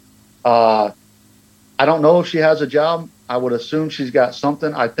of, I don't know if she has a job. I would assume she's got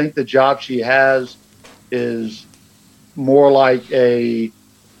something. I think the job she has is more like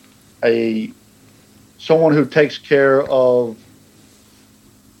someone who takes care of,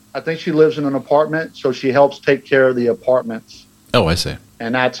 I think she lives in an apartment, so she helps take care of the apartments. Oh, I see.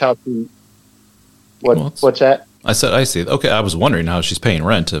 And that's how she, what's that? I said, I see. Okay, I was wondering how she's paying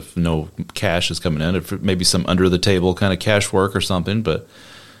rent if no cash is coming in, if maybe some under the table kind of cash work or something. But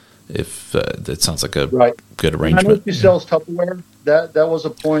if that sounds like a good arrangement. I know she sells Tupperware. That was a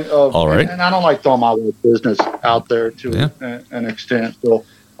point of. All right. And I don't like throwing my business out there to an extent. So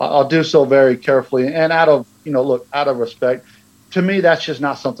I'll do so very carefully and out of respect. To me, that's just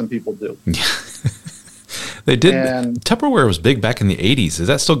not something people do. They did. And Tupperware was big back in the 80s. Is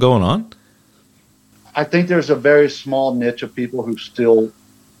that still going on? I think there's a very small niche of people who still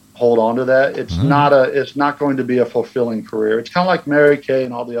hold on to that. It's not going to be a fulfilling career. It's kind of like Mary Kay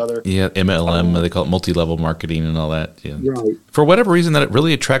and all the other. Yeah, MLM, they call it multi-level marketing and all that. Yeah. Right. For whatever reason, that it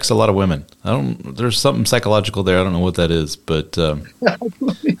really attracts a lot of women. There's something psychological there. I don't know what that is, but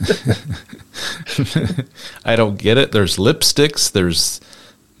I don't get it. There's lipsticks, there's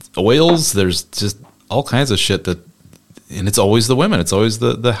oils, there's just all kinds of shit and it's always the women. It's always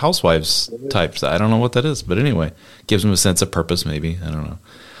the housewives types. I don't know what that is, but anyway, gives them a sense of purpose. Maybe, I don't know.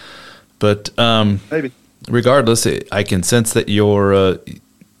 But maybe regardless, I can sense that your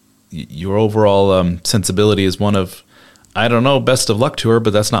overall sensibility is one of, I don't know, best of luck to her,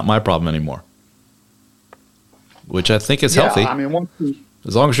 but that's not my problem anymore. Which I think is healthy. I mean,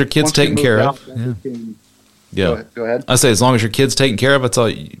 as long as your kid's taken care of. Yeah. Go ahead. I say as long as your kid's taken care of, it's all,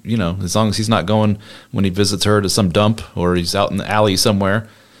 as long as he's not going when he visits her to some dump or he's out in the alley somewhere.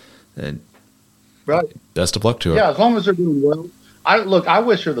 Right. Best of luck to her. Yeah, as long as they're doing well. I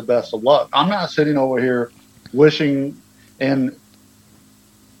wish her the best of luck. I'm not sitting over here wishing and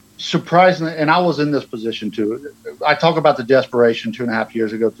surprisingly, and I was in this position too. I talk about the desperation 2.5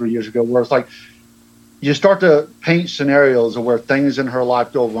 years ago, 3 years ago, where it's like you start to paint scenarios of where things in her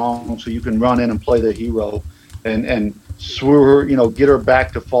life go wrong so you can run in and play the hero and swoo her, get her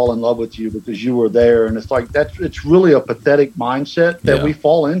back to fall in love with you because you were there. And it's like it's really a pathetic mindset that we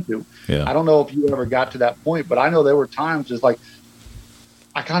fall into. Yeah. I don't know if you ever got to that point, but I know there were times it's like,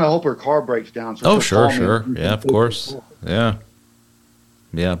 I kind of hope her car breaks down. So sure. Yeah, of course. Yeah.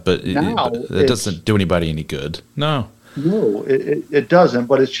 Yeah, but it doesn't do anybody any good. No, it doesn't.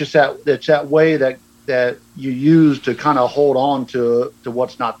 But it's just that way that you use to kind of hold on to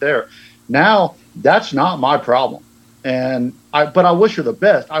what's not there. Now, that's not my problem. But I wish her the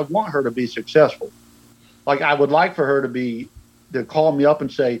best. I want her to be successful. Like, I would like for her to call me up and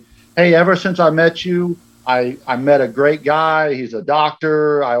say, hey, ever since I met you, I met a great guy. He's a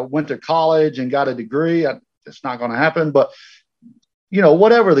doctor. I went to college and got a degree. It's not going to happen, but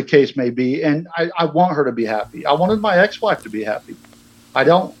whatever the case may be. And I want her to be happy. I wanted my ex-wife to be happy. I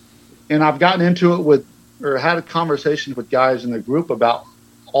don't, and I've gotten into it or had a conversation with guys in the group about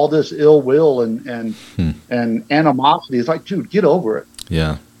all this ill will and animosity. It's like, dude, get over it.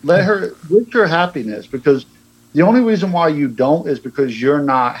 Yeah. Let her, wish her happiness, because the only reason why you don't is because you're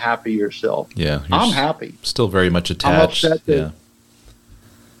not happy yourself. Yeah. I'm happy. Still very much attached. I'm upset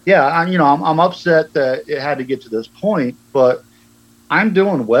I'm upset that it had to get to this point, but I'm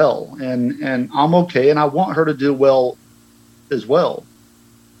doing well and I'm okay. And I want her to do well as well.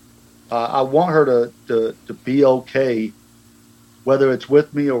 I want her to be okay, whether it's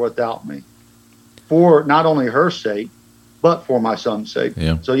with me or without me, for not only her sake, but for my son's sake.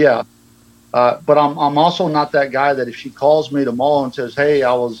 Yeah. So, yeah. But I'm also not that guy that if she calls me tomorrow and says, hey,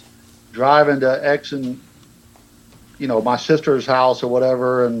 I was driving to X and, my sister's house or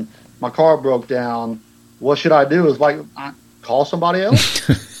whatever, and my car broke down, what should I do? Is like, call somebody else.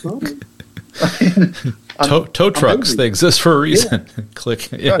 Tow trucks, they exist for a reason. Yeah.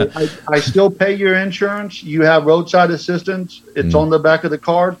 Click. Yeah. I still pay your insurance. You have roadside assistance. It's on the back of the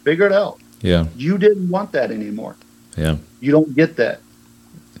card. Figure it out. Yeah. You didn't want that anymore. Yeah. You don't get that.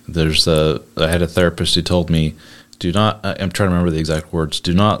 I had a therapist who told me, I'm trying to remember the exact words,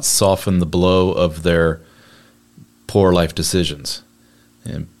 do not soften the blow of their poor life decisions.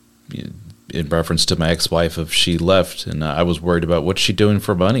 And in reference to my ex-wife, if she left and I was worried about what's she doing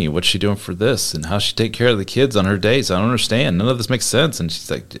for money, what's she doing for this, and how she take care of the kids on her days. I don't understand. None of this makes sense. And she's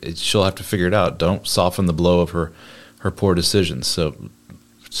like, she'll have to figure it out. Don't soften the blow of her poor decisions. So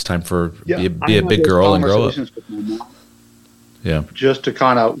it's time for be a big girl and grow up. Yeah. Just to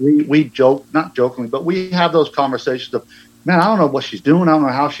kind of, we joke, not jokingly, but we have those conversations of, man, I don't know what she's doing. I don't know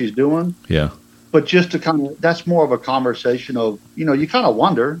how she's doing. Yeah. But just to kind of, that's more of a conversation of, you kind of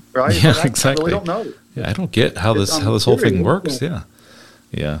wonder, right? Yeah, exactly. I really don't know. Yeah, I don't get how this whole thing works. Yeah.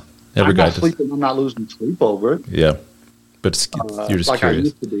 Yeah. I'm not losing sleep over it. Yeah. But you're just like curious. I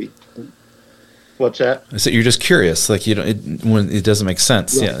used to be. What's that? I said you're just curious, like when it doesn't make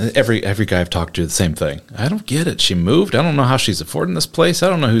sense. Yeah, every guy I've talked to, the same thing. I don't get it. She moved. I don't know how she's affording this place. I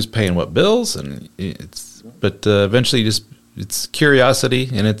don't know who's paying what bills, but eventually, it's curiosity,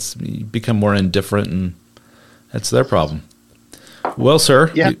 and you become more indifferent, and that's their problem. Well,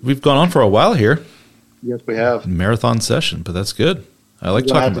 sir, we've gone on for a while here. Yes, we have marathon session, but that's good. I like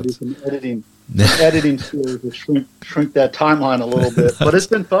talking about some editing skills to shrink that timeline a little bit, but it's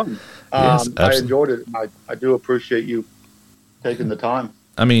been fun. Yes, I enjoyed it. And I do appreciate you taking the time.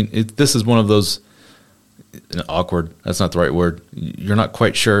 I mean, this is one of those awkward. That's not the right word. You're not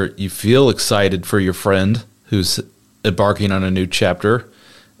quite sure. You feel excited for your friend who's embarking on a new chapter,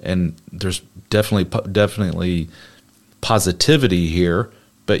 and there's definitely positivity here.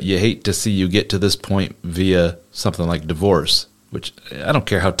 But you hate to see you get to this point via something like divorce, which I don't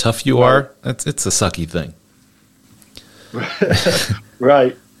care how tough you are. It's a sucky thing.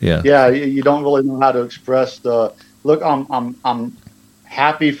 Right. Yeah. Yeah. You don't really know how to express look. I'm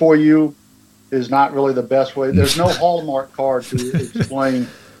happy for you is not really the best way. There's no Hallmark card to explain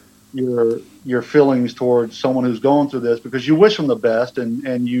your feelings towards someone who's going through this, because you wish them the best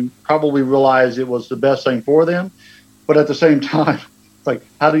and you probably realize it was the best thing for them. But at the same time, like,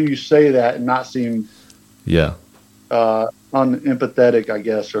 how do you say that and not seem unempathetic, I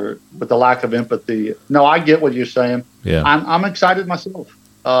guess, or with the lack of empathy? No, I get what you're saying. Yeah. I'm excited myself.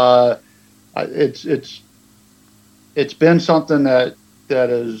 It's been something that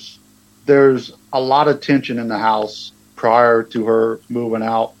is, there's a lot of tension in the house prior to her moving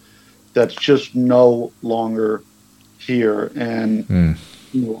out that's just no longer here. And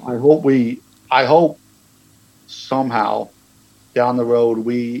I hope somehow down the road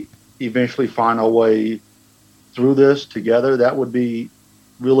we eventually find our way through this together. That would be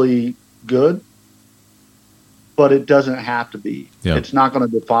really good. But it doesn't have to be. Yeah. It's not going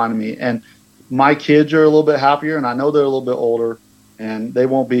to define me. And my kids are a little bit happier, and I know they're a little bit older, and they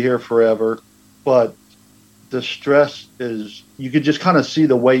won't be here forever. But the stress is, you could just kind of see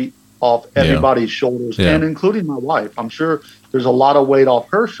the weight off everybody's shoulders, and including my wife. I'm sure there's a lot of weight off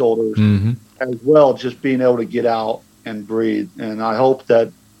her shoulders as well, just being able to get out and breathe. And I hope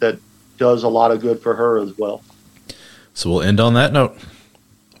that does a lot of good for her as well. So we'll end on that note.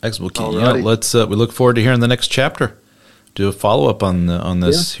 Excellent. Let's. We look forward to hearing the next chapter. Do a follow up on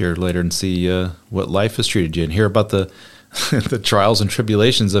this here later and see what life has treated you, and hear about the the trials and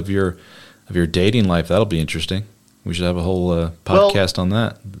tribulations of your dating life. That'll be interesting. We should have a whole podcast on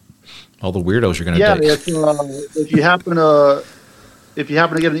that. All the weirdos you're going to date. If you happen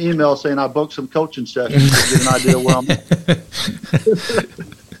to get an email saying I booked some coaching sessions, to get an idea where I'm at.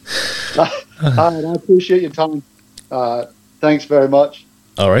 All right, I appreciate your time. Thanks very much.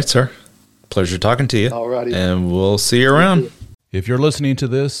 All right, sir. Pleasure talking to you. All righty. And we'll see you around. If you're listening to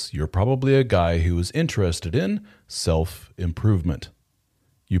this, you're probably a guy who is interested in self-improvement.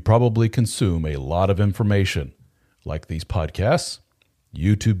 You probably consume a lot of information, like these podcasts,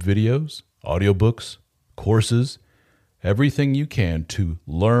 YouTube videos, audiobooks, courses, everything you can to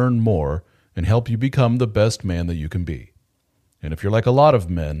learn more and help you become the best man that you can be. And if you're like a lot of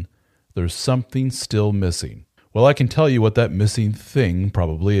men, there's something still missing. Well, I can tell you what that missing thing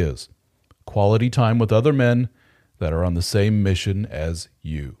probably is. Quality time with other men that are on the same mission as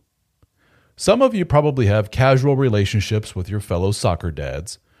you. Some of you probably have casual relationships with your fellow soccer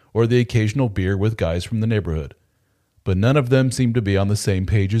dads or the occasional beer with guys from the neighborhood, but none of them seem to be on the same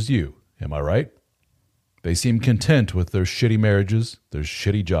page as you. Am I right? They seem content with their shitty marriages, their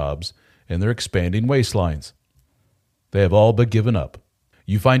shitty jobs, and their expanding waistlines. They have all but given up.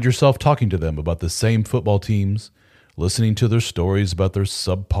 You find yourself talking to them about the same football teams, listening to their stories about their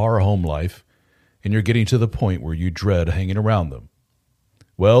subpar home life, and you're getting to the point where you dread hanging around them.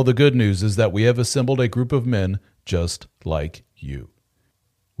 Well, the good news is that we have assembled a group of men just like you.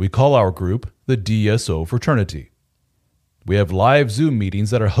 We call our group the DSO Fraternity. We have live Zoom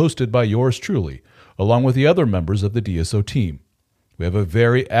meetings that are hosted by yours truly, along with the other members of the DSO team. We have a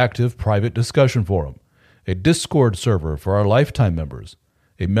very active private discussion forum, a Discord server for our lifetime members,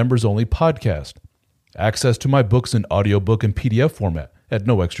 a members-only podcast, access to my books in audiobook and PDF format at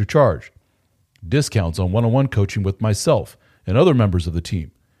no extra charge, discounts on one-on-one coaching with myself and other members of the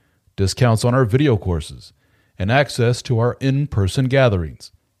team, discounts on our video courses, and access to our in-person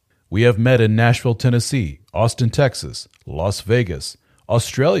gatherings. We have met in Nashville, Tennessee, Austin, Texas, Las Vegas,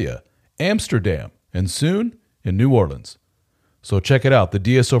 Australia, Amsterdam, and soon in New Orleans. So check it out, the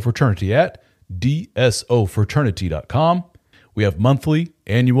DSO Fraternity at dsofraternity.com. We have monthly,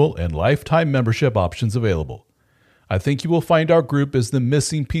 annual, and lifetime membership options available. I think you will find our group is the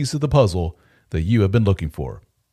missing piece of the puzzle that you have been looking for.